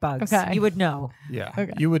have bed bugs. Okay. You would know. Yeah,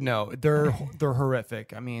 Okay. you would know. They're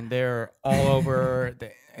horrific. I mean, they're all over.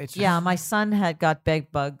 It's Yeah, my son had got bed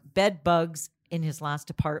bugs in his last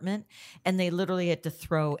apartment, and they literally had to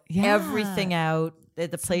throw everything out.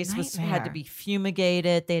 The place had nightmare. to be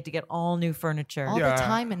fumigated. They had to get all new furniture. All the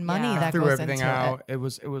time and money that threw goes everything into out. it. It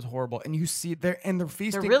was horrible. And you see they're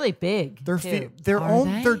feasting. They're really big. They're too.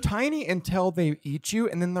 they're tiny until they eat you,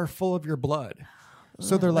 and then they're full of your blood.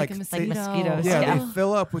 So they're Like like, a mosquito. mosquitoes. they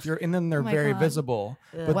fill up with your, and then they're my very God. visible.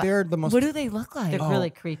 But What- they're the most. What do they look like? They're really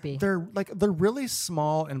creepy. They're really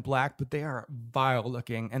small and black, but they are vile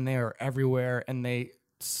looking, and they are everywhere, and they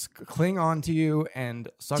cling on to you and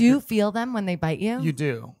suck. Do you feel them when they bite you? You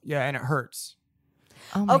do, yeah, and it hurts.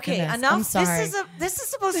 Oh my Okay, goodness. enough. I'm sorry. This is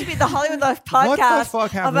supposed to be the Hollywood Life What the podcast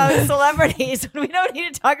fuck happened? about celebrities. We don't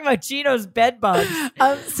need to talk about Gino's bed bugs.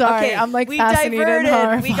 I'm sorry. Okay, I'm like we fascinated and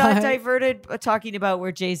diverted. We got horrified. diverted talking about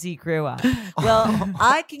where Jay-Z grew up. Well,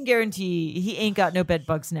 I can guarantee he ain't got no bed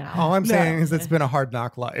bugs now. All I'm saying is it's been a hard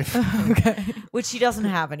knock life. Which he doesn't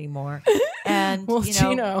have anymore. And Well,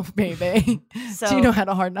 Gino, baby. So- Gino had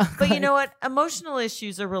a hard knock. But you know what? Emotional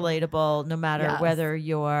issues are relatable no matter Yes. whether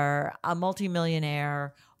you're a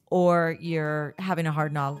multimillionaire or you're having a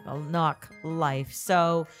hard knock life.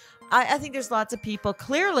 So I think there's lots of people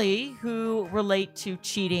clearly who relate to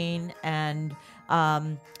cheating and,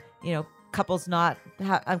 couples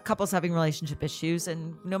couples having relationship issues,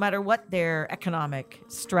 and no matter what their economic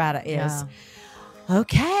strata is. Yeah.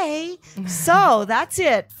 Okay, so that's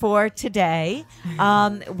it for today.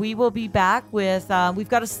 We will be back with, we've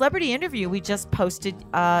got a celebrity interview we just posted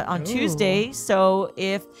on Tuesday. So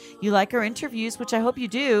if you like our interviews, which I hope you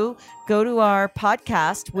do, go to our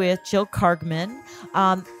podcast with Jill Kargman,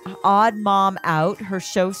 Odd Mom Out. Her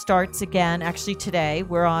show starts again, actually today.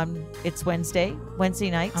 It's Wednesday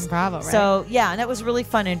nights. On Bravo, right? So yeah, and that was a really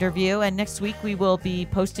fun interview. And next week we will be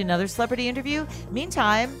posting another celebrity interview.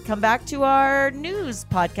 Meantime, come back to our news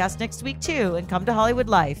podcast next week too, and come to Hollywood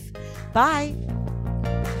Life. Bye.